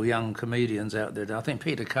wonderful young comedians out there. I think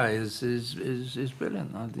Peter Kay is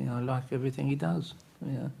brilliant. I like everything he does.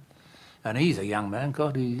 Yeah. And he's a young man.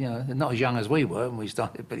 God, he, you know, not as young as we were when we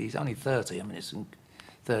started, but he's only 30. I mean, it's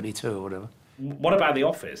 32 or whatever. What about The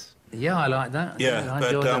Office? Yeah, I like that. Yeah,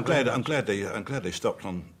 but I'm glad they stopped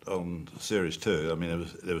on series 2. I mean,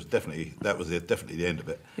 there was definitely definitely the end of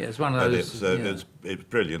it. Yeah, it's one of those. It was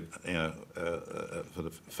brilliant, you know, for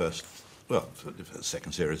the first, well, for the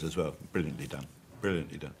second series as well. Brilliantly done.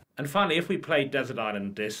 And finally, if we played Desert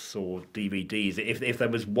Island discs or DVDs, if there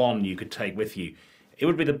was one you could take with you, it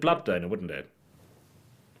would be The Blood Donor, wouldn't it?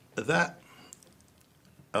 That.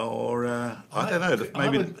 Or I don't know.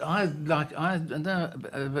 Maybe I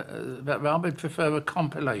would prefer a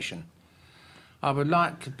compilation. I would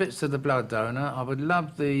like bits of The Blood Donor. I would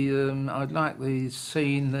love I'd like the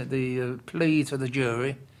scene, the plea to the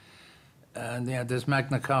jury, and you know, does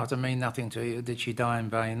Magna Carta mean nothing to you? Did she die in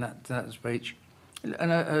vain? That speech,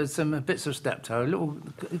 and some bits of Steptoe.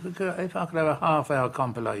 If I could have a half-hour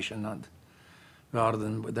compilation, rather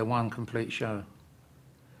than the one complete show.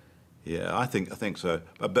 Yeah, I think so.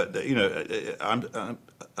 But you know,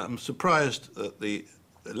 I'm surprised at the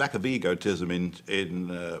lack of egotism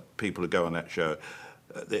in people who go on that show.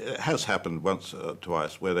 It has happened once or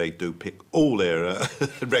twice where they do pick all their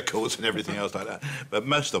records and everything else like that, but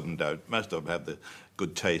most of them don't. Most of them have the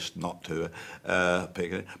good taste not to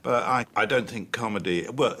pick it. But I don't think comedy...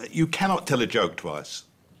 Well, you cannot tell a joke twice.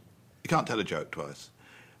 You can't tell a joke twice.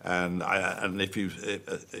 And if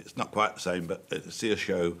it's not quite the same, but see a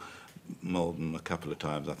show more than a couple of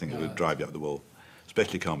times, I think it would drive you up the wall,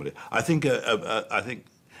 especially comedy. I think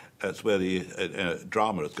that's where the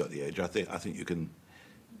drama has got the edge. I think you can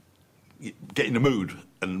get in the mood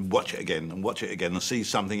and watch it again and see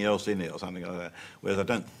something else in it or something like that. Whereas I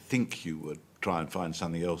don't think you would try and find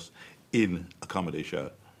something else in a comedy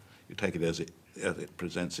show. You take it as it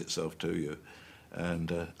presents itself to you,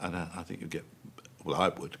 and I think you get. Well, I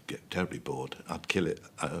would get terribly bored. I'd kill it,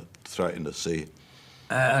 throw it in the sea.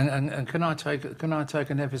 And can I take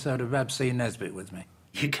an episode of Rab C. Nesbitt with me?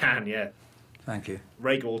 You can, yeah. Thank you.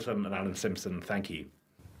 Ray Galton and Alan Simpson, thank you.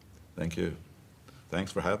 Thank you.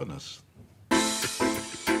 Thanks for having us.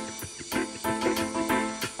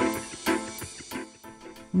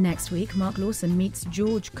 Next week, Mark Lawson meets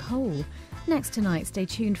George Cole. Next tonight, stay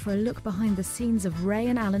tuned for a look behind the scenes of Ray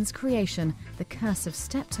and Alan's creation. The Curse of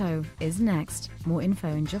Steptoe is next. More info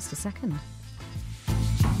in just a second.